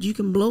stopped, but you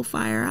can blow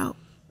fire out.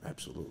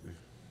 Absolutely.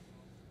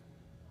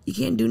 You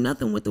can't do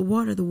nothing with the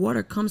water. The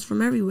water comes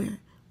from everywhere.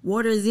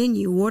 Water is in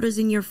you. Water's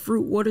in your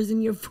fruit. Water's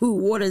in your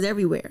food. Water's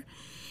everywhere.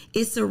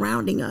 It's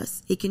surrounding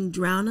us. It can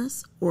drown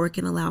us or it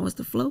can allow us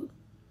to float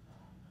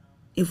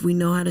if we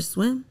know how to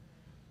swim.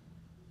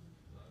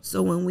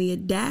 So when we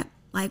adapt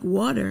like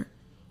water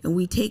and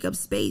we take up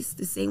space,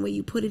 the same way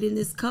you put it in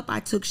this cup,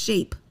 I took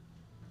shape.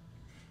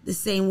 The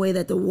same way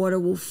that the water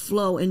will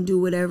flow and do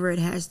whatever it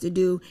has to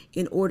do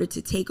in order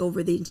to take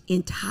over the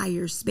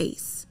entire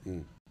space.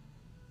 And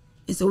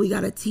so we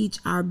got to teach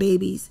our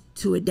babies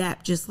to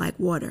adapt just like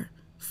water.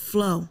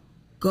 Flow.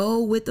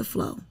 Go with the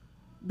flow.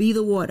 Be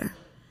the water.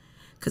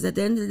 Because at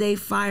the end of the day,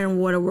 fire and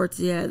water work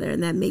together,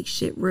 and that makes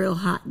shit real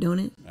hot, don't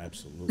it?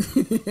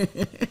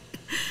 Absolutely.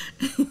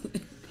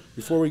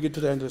 Before we get to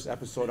the end of this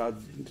episode, I'd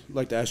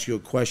like to ask you a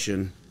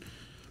question.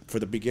 For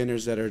the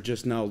beginners that are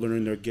just now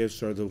learning their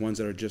gifts, or the ones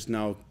that are just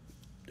now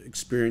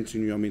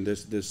experiencing,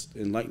 this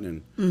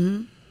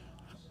enlightening,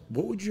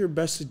 what would your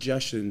best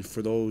suggestion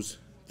for those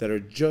that are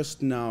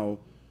just now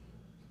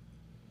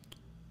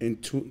in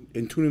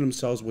tuning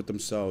themselves with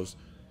themselves?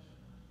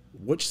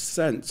 Which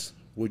sense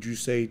would you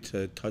say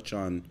to touch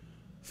on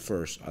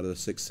first out of the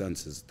 6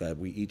 senses that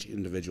we each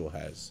individual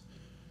has?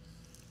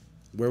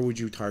 Where would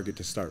you target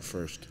to start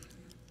first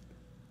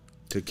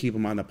to keep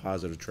them on a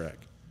positive track?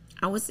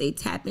 I would say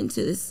tap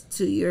into this,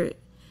 to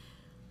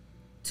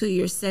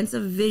your sense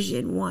of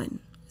vision. One,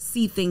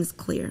 see things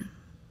clear.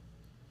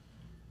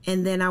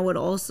 And then I would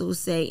also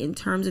say, in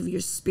terms of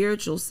your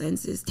spiritual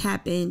senses,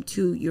 tap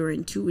into your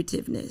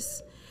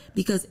intuitiveness,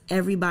 because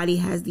everybody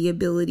has the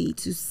ability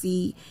to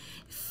see,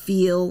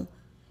 feel,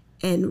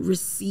 and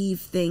receive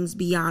things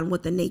beyond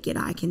what the naked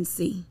eye can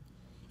see.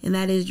 And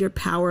that is your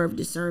power of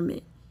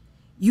discernment.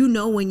 you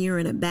know when you're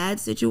in a bad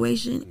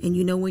situation and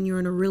you know when you're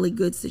in a really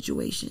good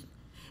situation.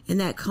 And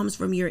that comes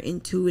from your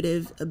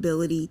intuitive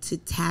ability to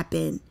tap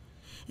in.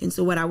 And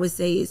so what I would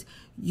say is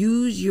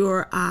use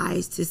your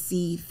eyes to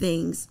see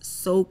things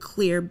so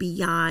clear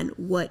beyond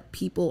what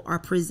people are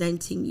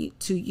presenting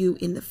to you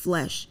in the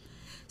flesh.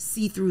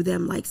 See through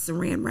them like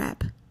saran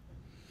wrap.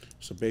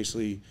 So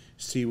basically,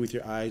 see with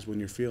your eyes when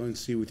you're feeling,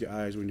 see with your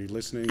eyes when you're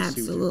listening.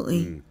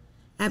 Absolutely.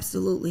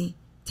 Absolutely.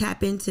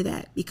 Tap into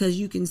that, because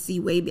you can see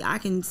I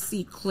can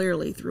see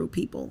clearly through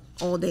people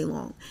all day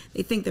long.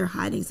 They think they're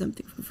hiding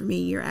something from me.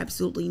 You're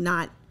absolutely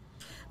not.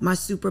 My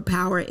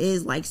superpower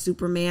is like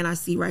Superman. I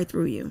see right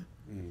through you.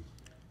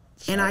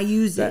 And I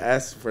use it.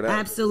 S for that.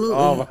 Absolutely.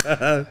 Oh,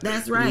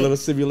 that's right. A little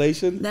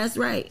simulation. That's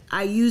right.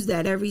 I use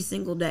that every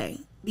single day,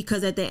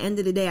 because at the end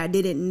of the day, I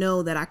didn't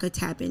know that I could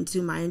tap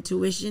into my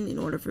intuition in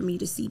order for me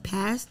to see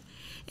past.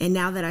 And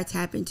now that I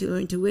tap into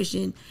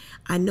intuition,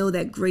 I know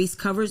that grace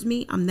covers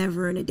me. I'm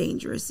never in a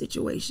dangerous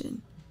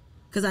situation,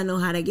 because I know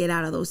how to get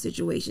out of those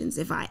situations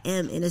if I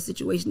am in a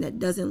situation that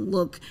doesn't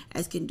look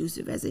as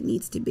conducive as it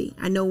needs to be.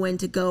 I know when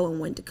to go and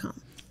when to come.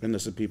 And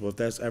listen, people, if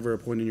that's ever a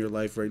point in your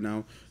life right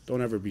now,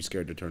 don't ever be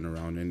scared to turn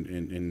around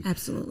and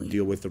absolutely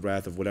deal with the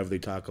wrath of whatever they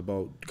talk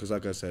about. Because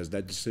like I said,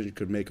 that decision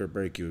could make or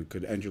break you. It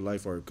could end your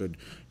life, or it could,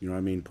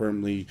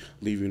 permanently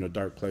leave you in a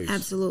dark place.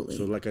 Absolutely.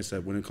 So like I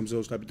said, when it comes to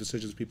those type of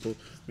decisions, people,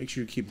 make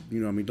sure you keep,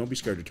 don't be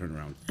scared to turn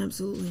around.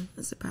 Absolutely.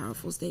 That's a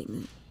powerful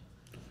statement.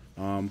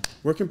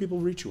 Where can people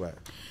reach you at?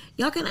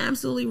 Y'all can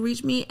absolutely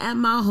reach me at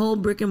my whole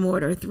brick and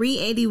mortar,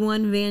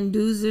 381 Van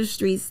Duzer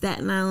Street,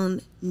 Staten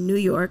Island, New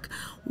York.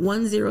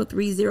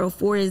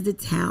 10304 is the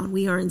town.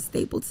 We are in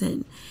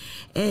Stapleton.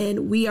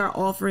 And we are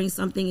offering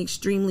something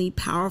extremely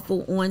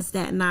powerful on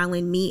Staten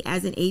Island. Me,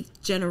 as an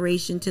 8th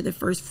generation to the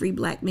first free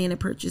black man to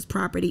purchase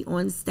property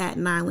on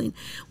Staten Island,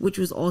 which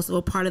was also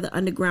a part of the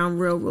Underground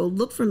Railroad.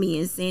 Look for me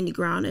in Sandy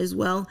Ground as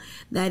well.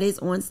 That is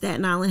on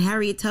Staten Island.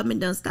 Harriet Tubman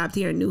done stopped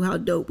here and knew how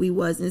dope we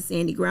was in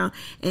Sandy Ground,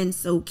 and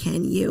so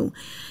can you.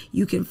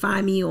 You can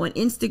find me on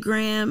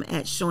Instagram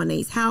at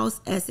Shawnaes House,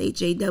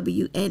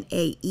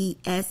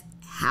 SHAWNAE'S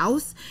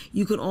House.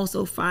 You can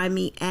also find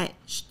me at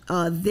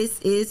This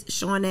Is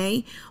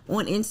Shawnae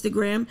on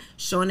Instagram.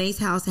 Shawnaes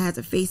House has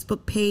a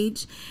Facebook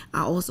page.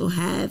 I also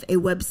have a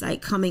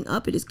website coming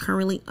up. It is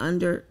currently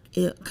under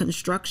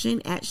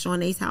construction at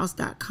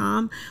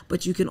ShawnaesHouse.com,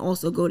 but you can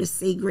also go to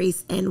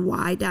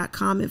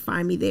saygraceny.com and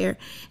find me there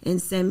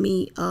and send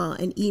me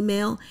an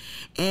email.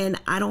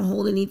 And I don't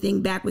hold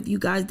anything back with you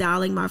guys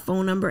dialing my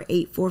phone number,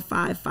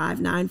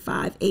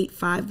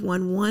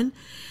 845-595-8511.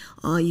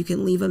 You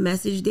can leave a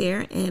message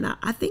there, and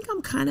I think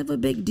I'm kind of a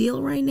big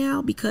deal right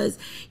now, because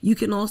you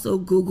can also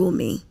Google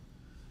me.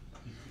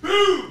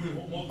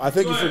 I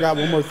think you forgot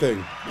one more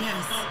thing.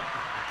 Yes.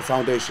 The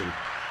foundation.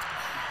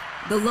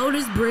 The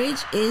Lotus Bridge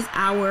is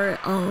our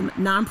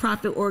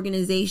nonprofit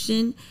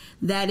organization.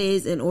 That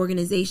is an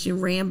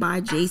organization ran by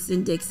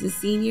Jason Dixon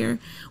Sr.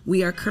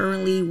 We are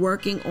currently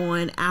working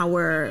on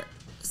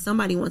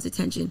somebody wants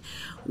attention.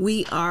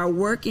 We are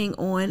working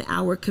on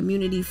our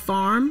community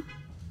farm.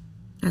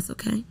 That's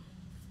okay.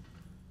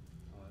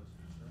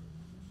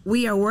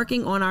 We are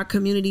working on our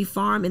community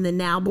farm in the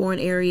Nowborn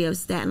area of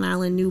Staten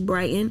Island, New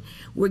Brighton.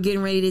 We're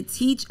getting ready to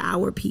teach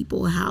our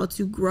people how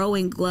to grow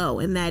and glow,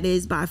 and that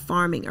is by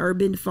farming,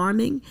 urban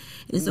farming.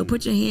 And so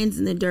put your hands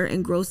in the dirt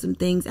and grow some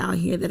things out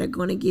here that are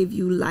going to give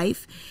you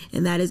life,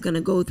 and that is going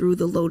to go through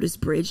the Lotus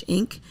Bridge,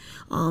 Inc.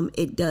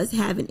 It does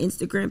have an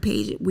Instagram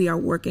page. We are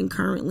working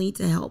currently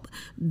to help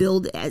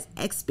build as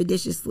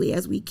expeditiously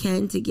as we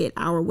can to get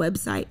our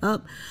website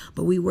up,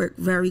 but we work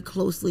very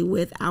closely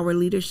with our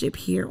leadership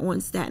here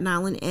on Staten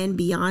Island and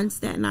beyond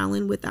Staten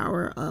Island, with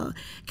our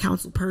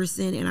council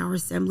person and our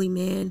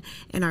assemblyman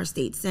and our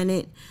state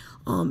senate.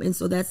 And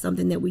so that's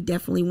something that we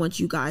definitely want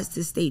you guys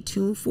to stay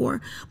tuned for.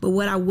 But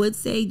what I would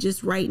say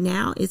just right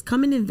now is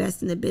come and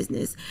invest in the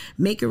business.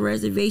 Make a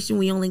reservation.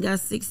 We only got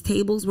 6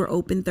 tables. We're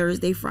open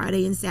Thursday,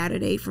 Friday, and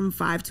Saturday from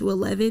 5 to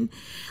 11.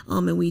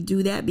 And we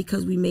do that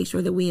because we make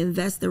sure that we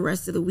invest the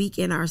rest of the week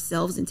in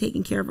ourselves and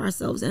taking care of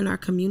ourselves and our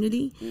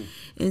community.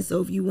 And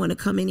so if you want to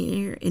come in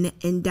here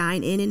and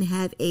dine in and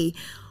have a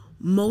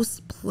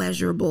most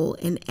pleasurable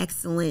and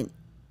excellent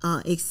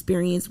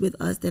experience with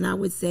us, then I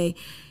would say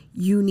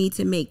you need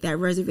to make that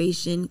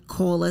reservation.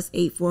 Call us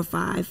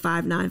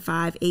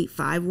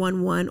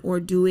 845-595-8511, or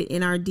do it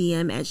in our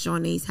DM at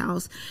Shawnaes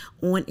House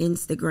on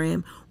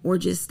Instagram, or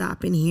just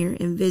stop in here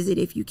and visit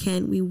if you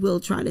can. We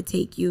will try to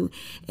take you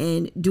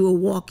and do a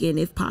walk-in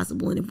if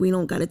possible, and if we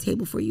don't got a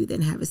table for you,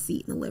 then have a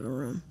seat in the living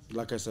room.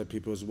 Like I said,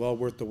 people, it's well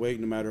worth the wait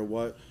no matter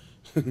what.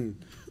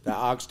 The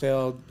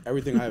oxtail,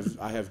 everything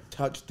I have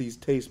touched these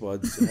taste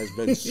buds has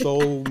been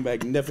so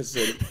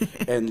magnificent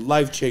and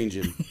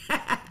life-changing.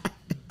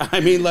 I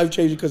mean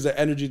life-changing because the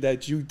energy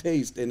that you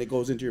taste and it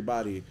goes into your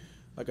body.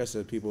 Like I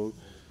said, people,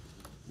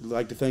 I'd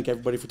like to thank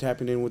everybody for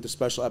tapping in with the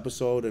special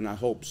episode, and I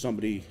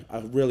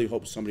really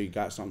hope somebody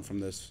got something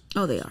from this.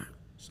 Oh, they are.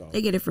 So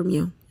they get it from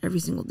you every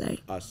single day.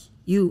 Us.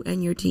 You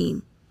and your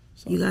team.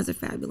 So you guys are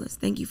fabulous.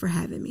 Thank you for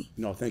having me.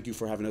 No, thank you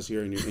for having us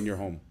here in your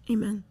home.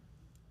 Amen.